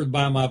covered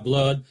by my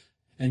blood.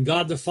 And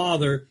God the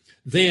Father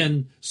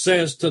then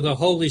says to the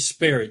Holy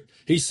Spirit,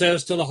 he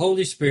says to the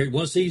Holy Spirit,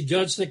 once he's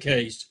judged the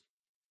case,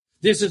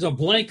 this is a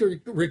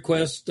blanket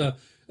request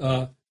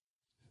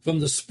from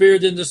the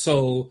Spirit and the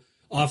soul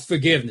of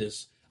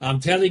forgiveness. I'm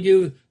telling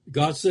you,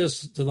 God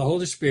says to the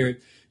Holy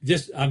Spirit,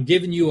 I'm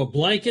giving you a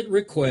blanket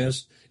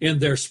request in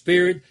their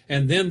spirit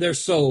and then their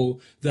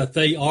soul that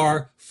they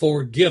are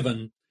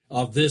forgiven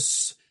of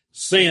this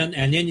sin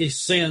and any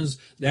sins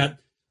that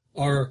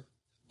are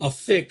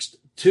affixed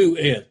to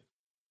it.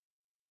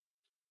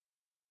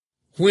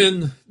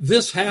 When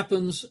this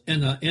happens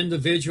in an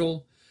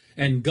individual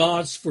and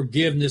God's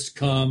forgiveness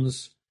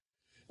comes,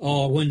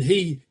 when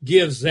he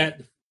gives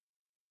that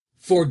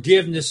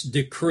forgiveness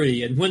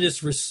decree and when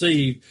it's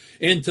received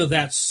into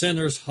that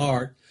sinner's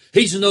heart,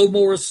 he's no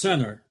more a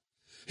sinner.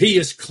 He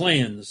is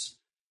cleansed.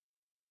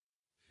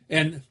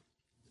 And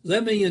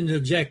let me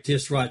interject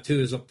this right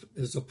too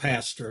as a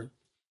pastor.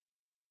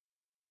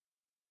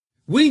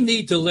 We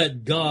need to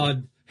let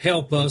God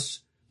help us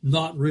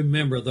not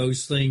remember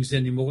those things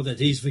anymore that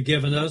he's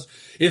forgiven us.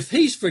 If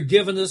he's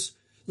forgiven us,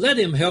 let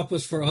him help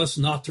us for us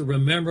not to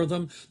remember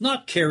them,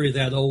 not carry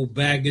that old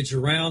baggage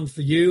around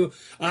for you.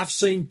 I've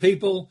seen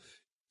people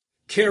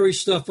carry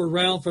stuff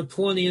around for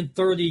 20 and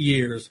 30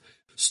 years,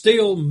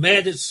 still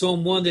mad at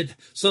someone that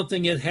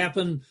something had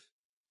happened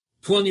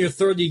 20 or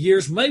 30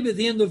 years. Maybe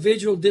the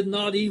individual did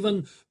not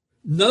even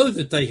know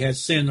that they had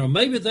sinned, or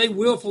maybe they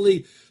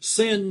willfully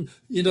sinned,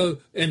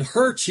 and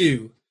hurt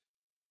you.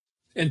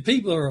 And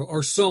people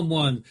are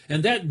someone,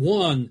 and that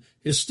one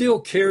is still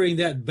carrying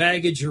that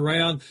baggage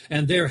around,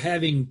 and they're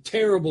having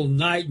terrible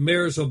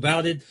nightmares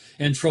about it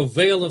and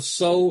travail of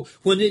soul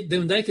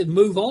then they could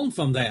move on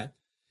from that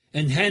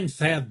and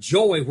have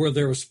joy where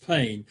there was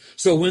pain.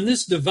 So when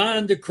this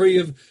divine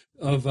decree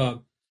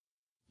of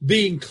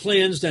being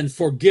cleansed and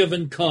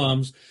forgiven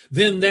comes,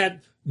 then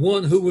that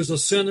one who was a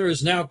sinner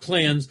is now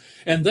cleansed,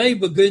 and they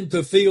begin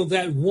to feel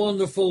that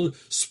wonderful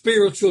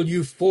spiritual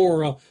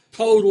euphoria,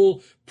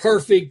 total,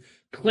 perfect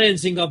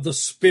cleansing of the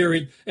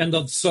spirit and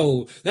of the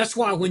soul. That's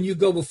why when you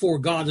go before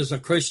God as a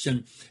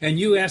Christian and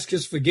you ask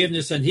his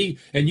forgiveness and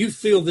you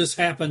feel this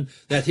happen,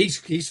 that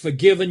he's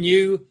forgiven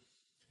you,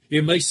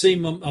 it may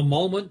seem a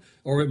moment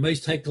or it may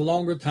take a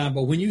longer time,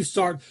 but when you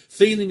start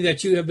feeling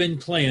that you have been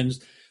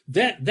cleansed,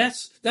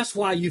 that's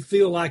why you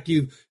feel like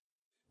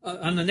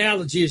an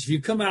analogy is if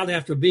you come out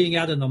after being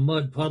out in a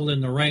mud puddle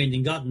in the rain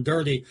and gotten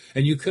dirty,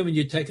 and you come and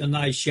you take a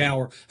nice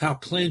shower, how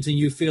cleansing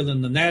you feel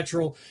in the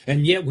natural.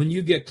 And yet when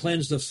you get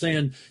cleansed of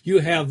sin, you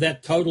have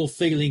that total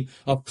feeling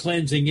of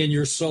cleansing in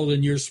your soul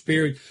and your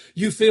spirit.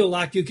 You feel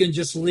like you can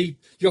just leap,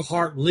 your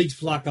heart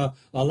leaps like a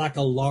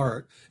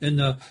lark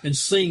and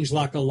sings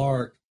like a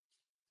lark.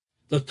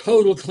 The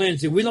total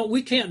cleansing.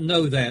 We can't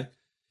know that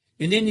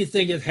in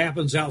anything that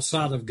happens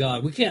outside of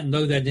God. We can't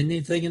know that in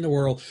anything in the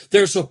world.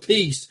 There's a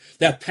peace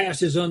that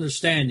passes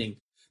understanding.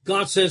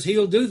 God says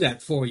he'll do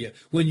that for you.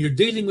 When you're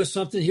dealing with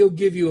something, he'll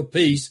give you a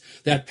peace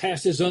that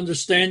passes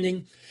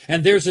understanding.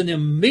 And there's an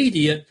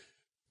immediate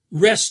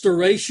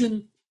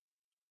restoration.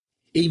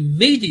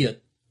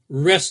 Immediate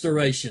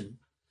restoration.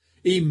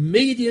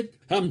 Immediate,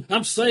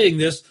 I'm saying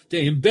this to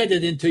embed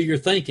it into your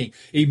thinking.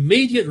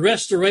 Immediate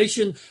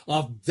restoration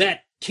of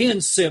that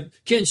kinship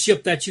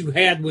that you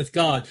had with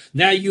God.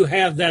 Now you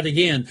have that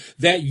again.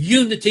 That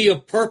unity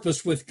of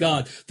purpose with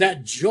God.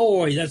 That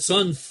joy that's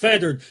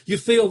unfettered. You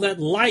feel that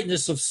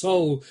lightness of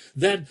soul.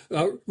 That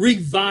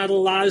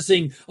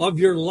revitalizing of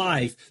your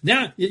life.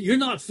 Now you're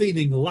not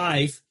feeling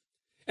life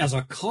as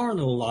a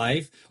carnal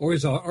life or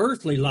as an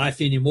earthly life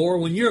anymore.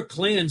 When you're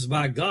cleansed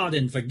by God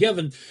and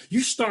forgiven,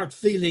 you start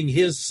feeling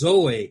his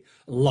Zoe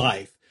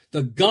life.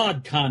 The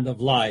God kind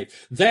of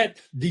life. That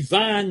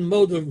divine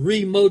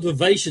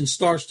remotivation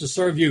starts to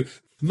serve you.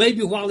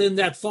 Maybe while in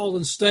that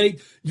fallen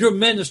state, your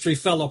ministry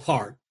fell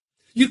apart.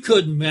 You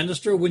couldn't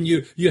minister when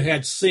you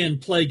had sin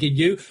plaguing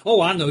you.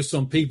 Oh, I know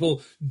some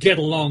people get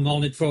along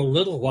on it for a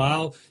little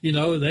while. You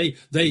never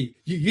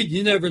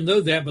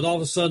know that, but all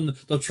of a sudden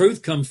the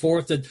truth comes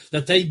forth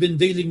that they've been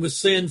dealing with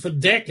sin for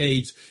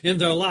decades in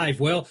their life.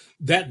 Well,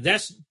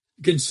 that's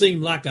can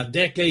seem like a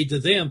decade to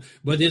them,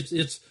 but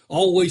it's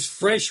always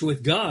fresh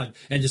with God,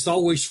 and it's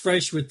always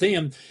fresh with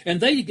them. And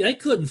they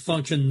couldn't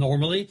function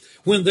normally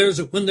when there's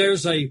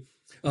a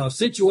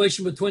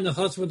situation between the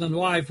husband and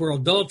wife where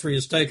adultery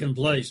has taken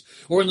place,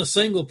 or in a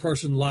single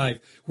person life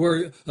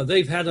where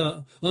they've had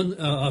a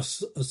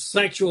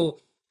sexual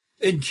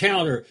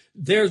encounter.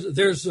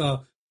 There's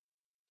a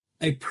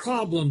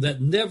problem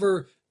that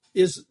never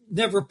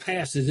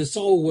passes. It's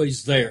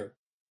always there.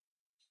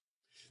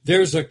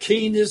 There's a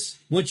keenness,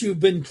 once you've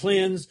been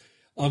cleansed,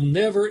 of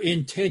never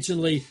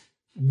intentionally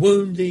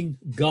wounding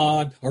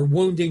God or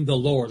wounding the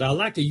Lord. I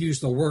like to use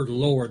the word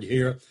Lord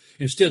here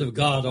instead of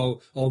God,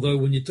 although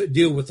when you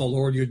deal with the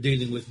Lord, you're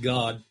dealing with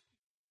God.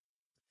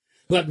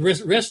 But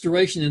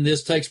restoration in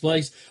this takes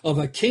place of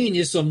a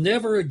keenness of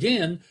never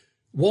again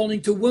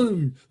wanting to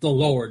wound the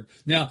Lord.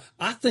 Now,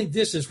 I think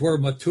this is where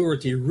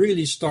maturity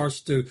really starts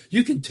to,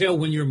 you can tell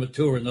when you're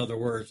mature, in other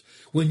words.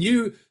 When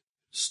you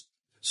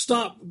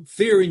stop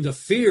fearing the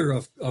fear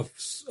of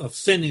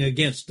sinning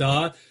against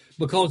God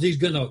because he's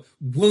going to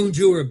wound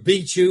you or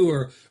beat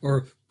you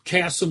or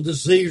cast some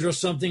disease or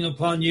something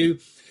upon you,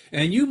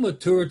 and you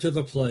mature to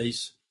the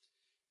place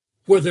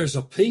where there's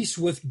a peace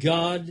with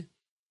God,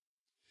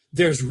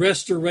 there's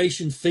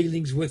restoration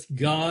feelings with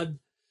God,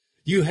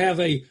 you have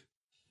a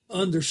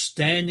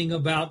understanding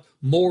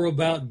more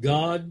about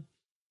God,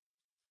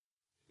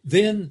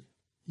 then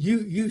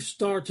you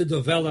start to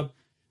develop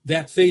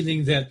that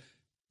feeling that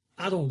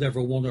I don't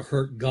ever want to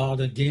hurt God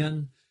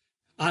again.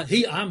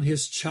 I'm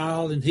his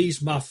child and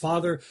he's my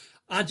father.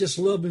 I just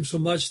love him so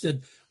much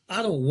that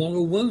I don't want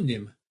to wound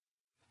him.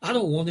 I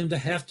don't want him to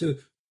have to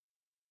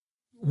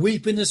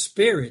weep in the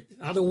spirit.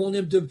 I don't want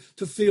him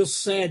to feel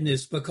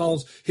sadness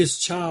because his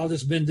child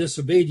has been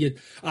disobedient.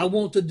 I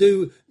want to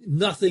do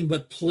nothing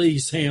but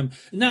please him.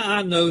 Now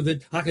I know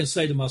that I can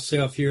say to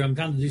myself here, I'm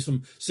going to do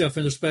some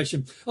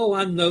self-introspection. Oh,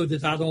 I know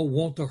that I don't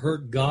want to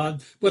hurt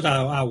God, but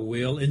I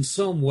will in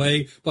some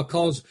way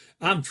because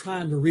I'm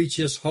trying to reach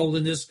his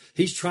holiness.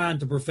 He's trying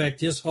to perfect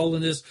his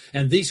holiness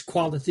and these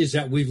qualities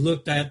that we've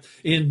looked at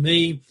in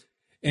me.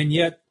 And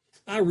yet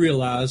I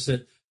realize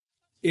that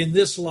in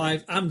this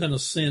life, I'm going to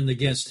sin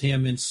against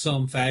him in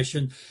some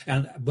fashion.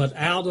 But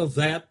out of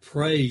that,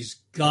 praise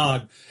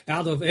God,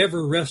 out of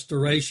every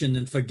restoration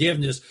and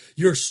forgiveness,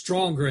 you're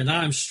stronger and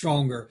I'm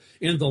stronger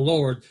in the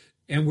Lord.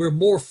 And we're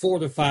more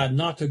fortified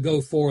not to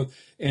go forth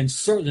and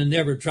certainly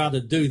never try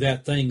to do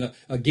that thing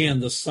again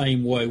the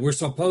same way. We're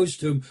supposed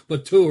to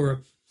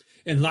mature.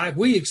 And like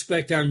we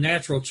expect our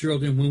natural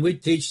children, when we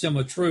teach them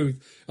a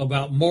truth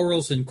about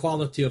morals and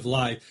quality of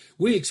life,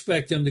 we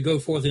expect them to go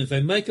forth. And if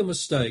they make a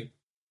mistake,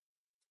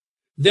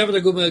 never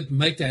to go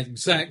make that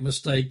exact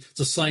mistake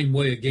the same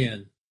way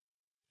again.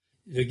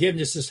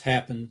 Forgiveness has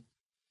happened,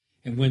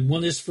 and when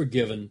one is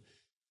forgiven,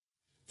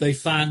 they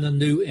find a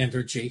new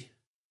energy.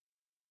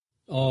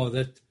 Oh,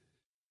 that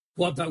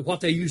what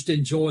they used to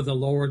enjoy the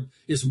Lord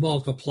is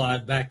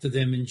multiplied back to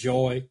them in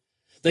joy.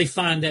 They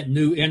find that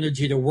new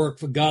energy to work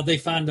for God. They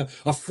find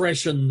a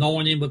fresh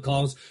anointing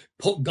because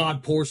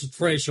God pours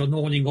fresh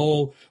anointing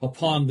oil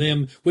upon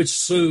them, which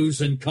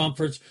soothes and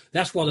comforts.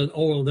 That's what an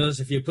oil does.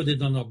 If you put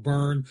it on a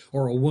burn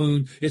or a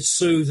wound, it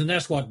soothes, and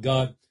that's what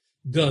God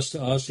does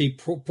to us. He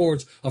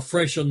pours a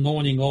fresh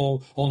anointing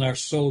oil on our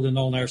soul and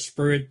on our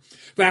spirit.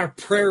 Our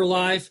prayer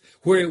life,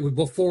 where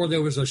before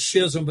there was a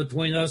schism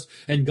between us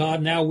and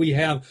God, now we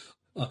have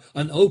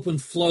an open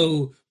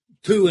flow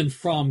to and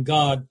from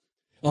God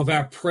of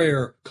our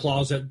prayer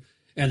closet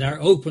and our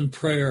open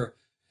prayer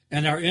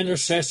and our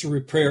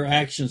intercessory prayer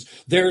actions.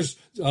 There's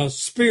a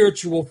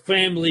spiritual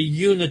family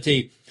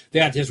unity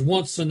that is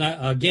once and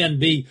again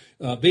being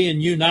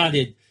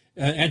united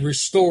and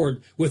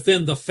restored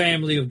within the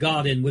family of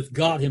God and with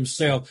God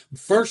himself.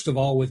 First of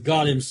all, with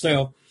God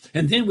himself.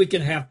 And then we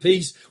can have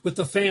peace with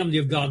the family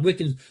of God. We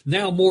can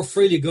now more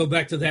freely go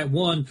back to that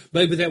one,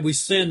 maybe that we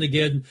sinned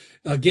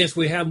against.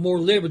 We have more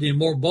liberty and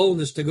more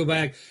boldness to go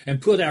back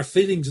and put our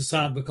feelings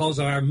aside because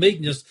of our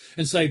meekness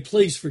and say,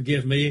 please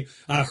forgive me.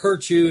 I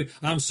hurt you.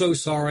 I'm so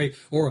sorry.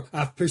 Or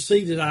I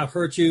perceive that I've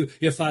hurt you.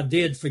 If I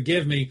did,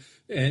 forgive me.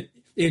 And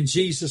in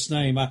Jesus'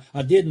 name,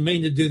 I didn't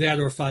mean to do that.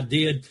 Or if I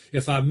did,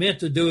 if I meant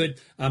to do it,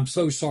 I'm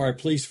so sorry.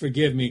 Please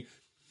forgive me.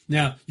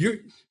 Now,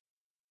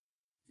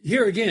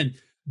 here again,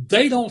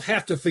 they don't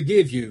have to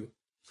forgive you.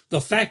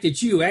 The fact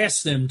that you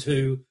ask them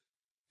to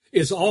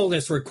is all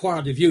that's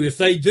required of you. If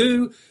they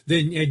do,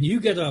 then and you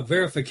get a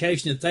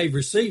verification that they've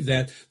received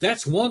that,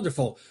 that's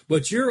wonderful.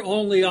 But your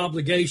only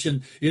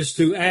obligation is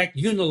to act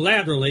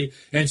unilaterally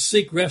and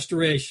seek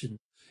restoration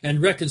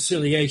and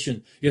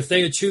reconciliation. If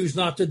they choose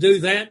not to do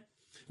that,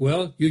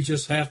 well, you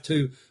just have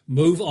to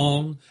move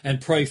on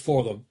and pray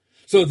for them.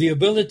 So the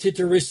ability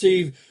to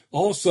receive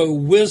also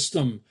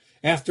wisdom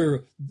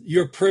after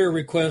your prayer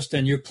request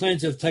and your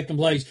cleansing have taken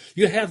place,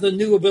 you have the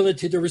new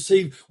ability to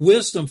receive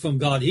wisdom from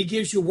God. He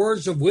gives you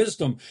words of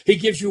wisdom. He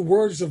gives you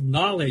words of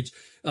knowledge.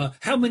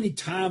 How many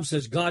times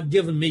has God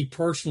given me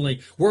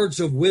personally words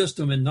of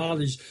wisdom and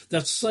knowledge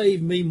that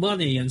saved me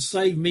money and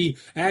saved me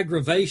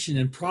aggravation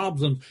and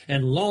problems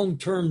and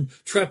long-term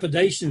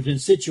trepidations in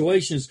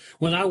situations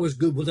when I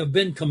would have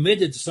been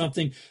committed to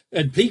something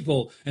and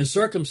people and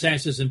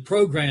circumstances and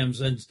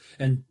programs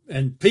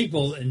and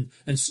people and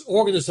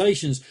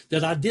organizations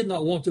that I did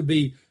not want to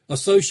be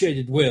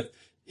associated with.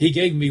 He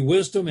gave me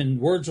wisdom and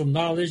words of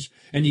knowledge,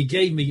 and he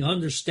gave me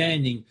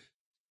understanding.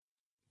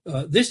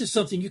 This is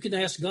something you can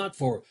ask God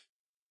for.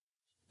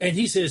 And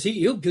he says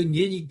he'll give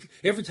you,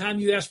 every time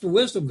you ask for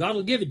wisdom, God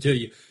will give it to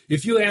you.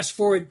 If you ask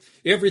for it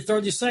every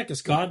 30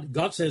 seconds,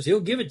 God says he'll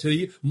give it to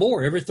you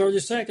more every 30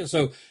 seconds.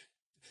 So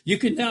you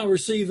can now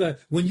receive,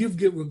 when you've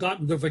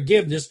gotten the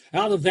forgiveness,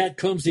 out of that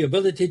comes the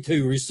ability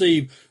to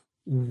receive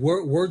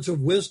words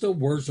of wisdom,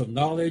 words of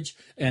knowledge,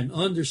 and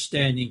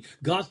understanding.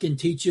 God can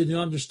teach you to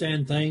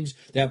understand things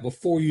that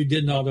before you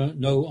did not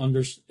know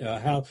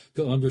how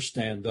to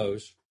understand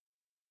those.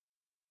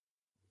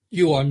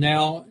 You are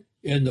now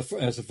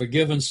as a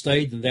forgiven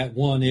state, and that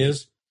one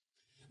is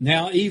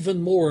now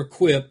even more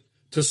equipped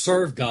to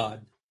serve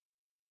God.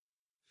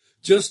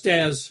 Just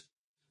as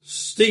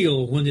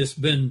steel, when it's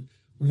been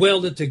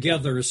welded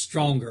together, is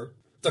stronger,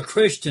 the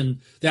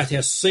Christian that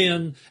has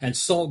sinned and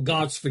sought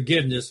God's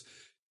forgiveness,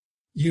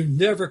 you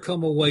never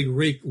come away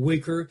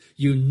weaker.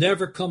 You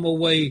never come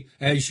away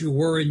as you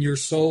were in your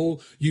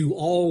soul. You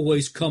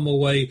always come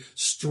away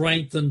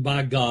strengthened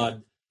by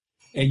God.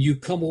 And you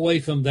come away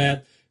from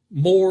that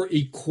more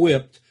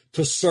equipped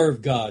to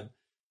serve God.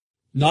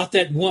 Not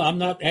that one, I'm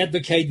not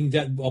advocating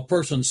that a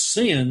person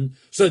sin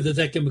so that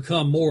they can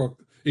become more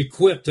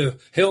equipped to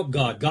help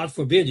God. God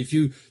forbid if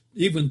you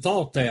even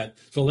thought that.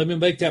 So let me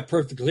make that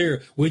perfectly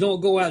clear. We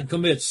don't go out and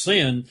commit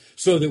sin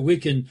so that we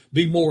can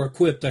be more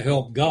equipped to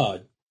help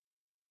God.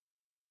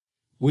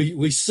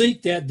 We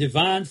seek that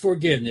divine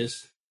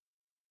forgiveness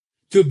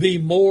to be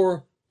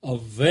more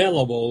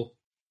available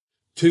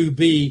to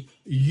be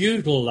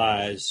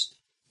utilized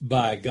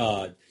by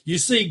God. You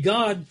see,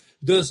 God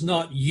does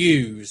not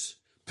use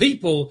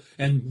people,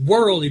 and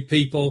worldly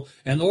people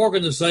and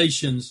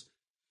organizations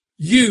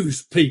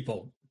use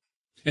people,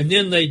 and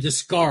then they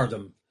discard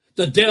them.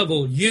 The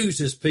devil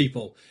uses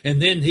people,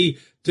 and then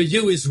to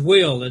do his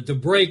will and to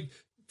break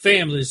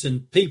families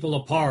and people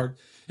apart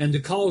and to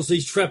cause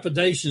these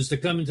trepidations to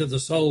come into the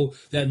soul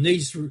that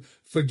needs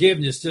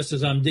forgiveness, just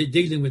as I'm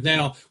dealing with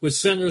now with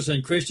sinners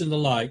and Christians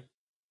alike.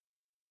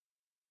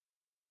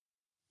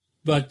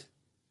 But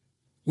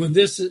when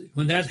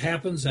that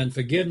happens and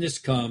forgiveness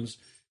comes,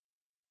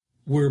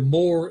 we're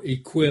more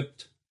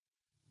equipped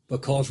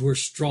because we're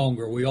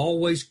stronger. We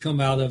always come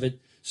out of it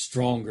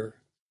stronger.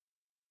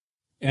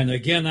 And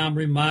again, I'm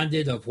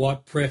reminded of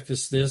what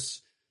prefaced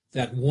this,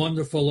 that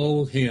wonderful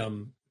old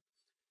hymn.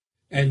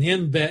 And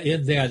in that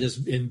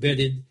is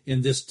embedded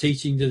in this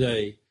teaching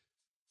today.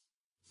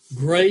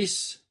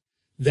 Grace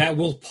that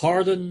will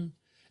pardon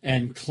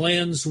and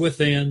cleanse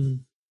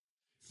within.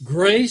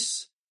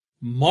 Grace,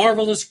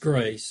 marvelous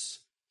grace.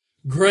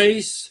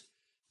 Grace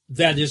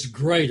that is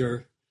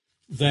greater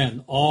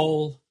than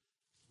all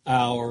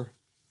our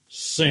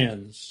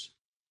sins.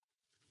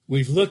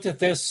 We've looked at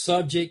that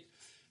subject,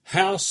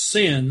 how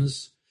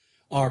sins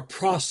are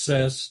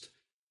processed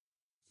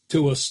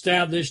to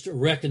establish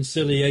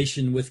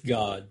reconciliation with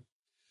God.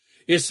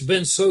 It's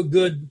been so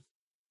good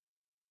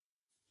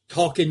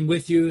talking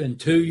with you and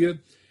to you.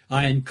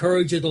 I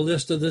encourage you to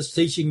listen to this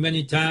teaching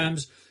many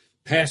times.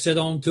 Pass it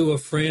on to a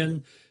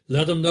friend.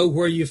 Let them know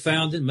where you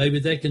found it. Maybe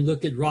they can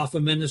look at Rafa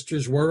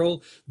Ministries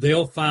World.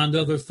 They'll find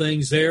other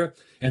things there.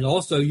 And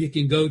also you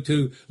can go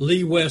to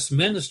Lee West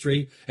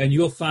Ministry and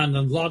you'll find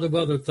a lot of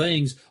other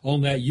things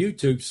on that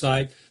YouTube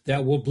site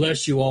that will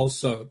bless you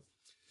also.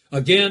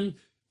 Again,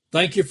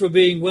 thank you for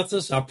being with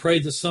us. I pray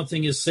that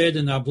something is said,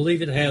 and I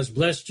believe it has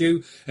blessed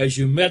you. As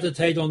you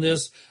meditate on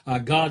this,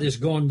 God is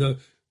going to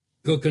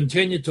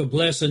continue to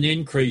bless and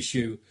increase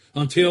you.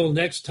 Until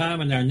next time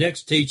in our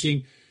next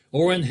teaching,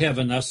 or in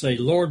heaven, I say,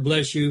 Lord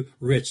bless you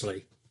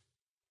richly.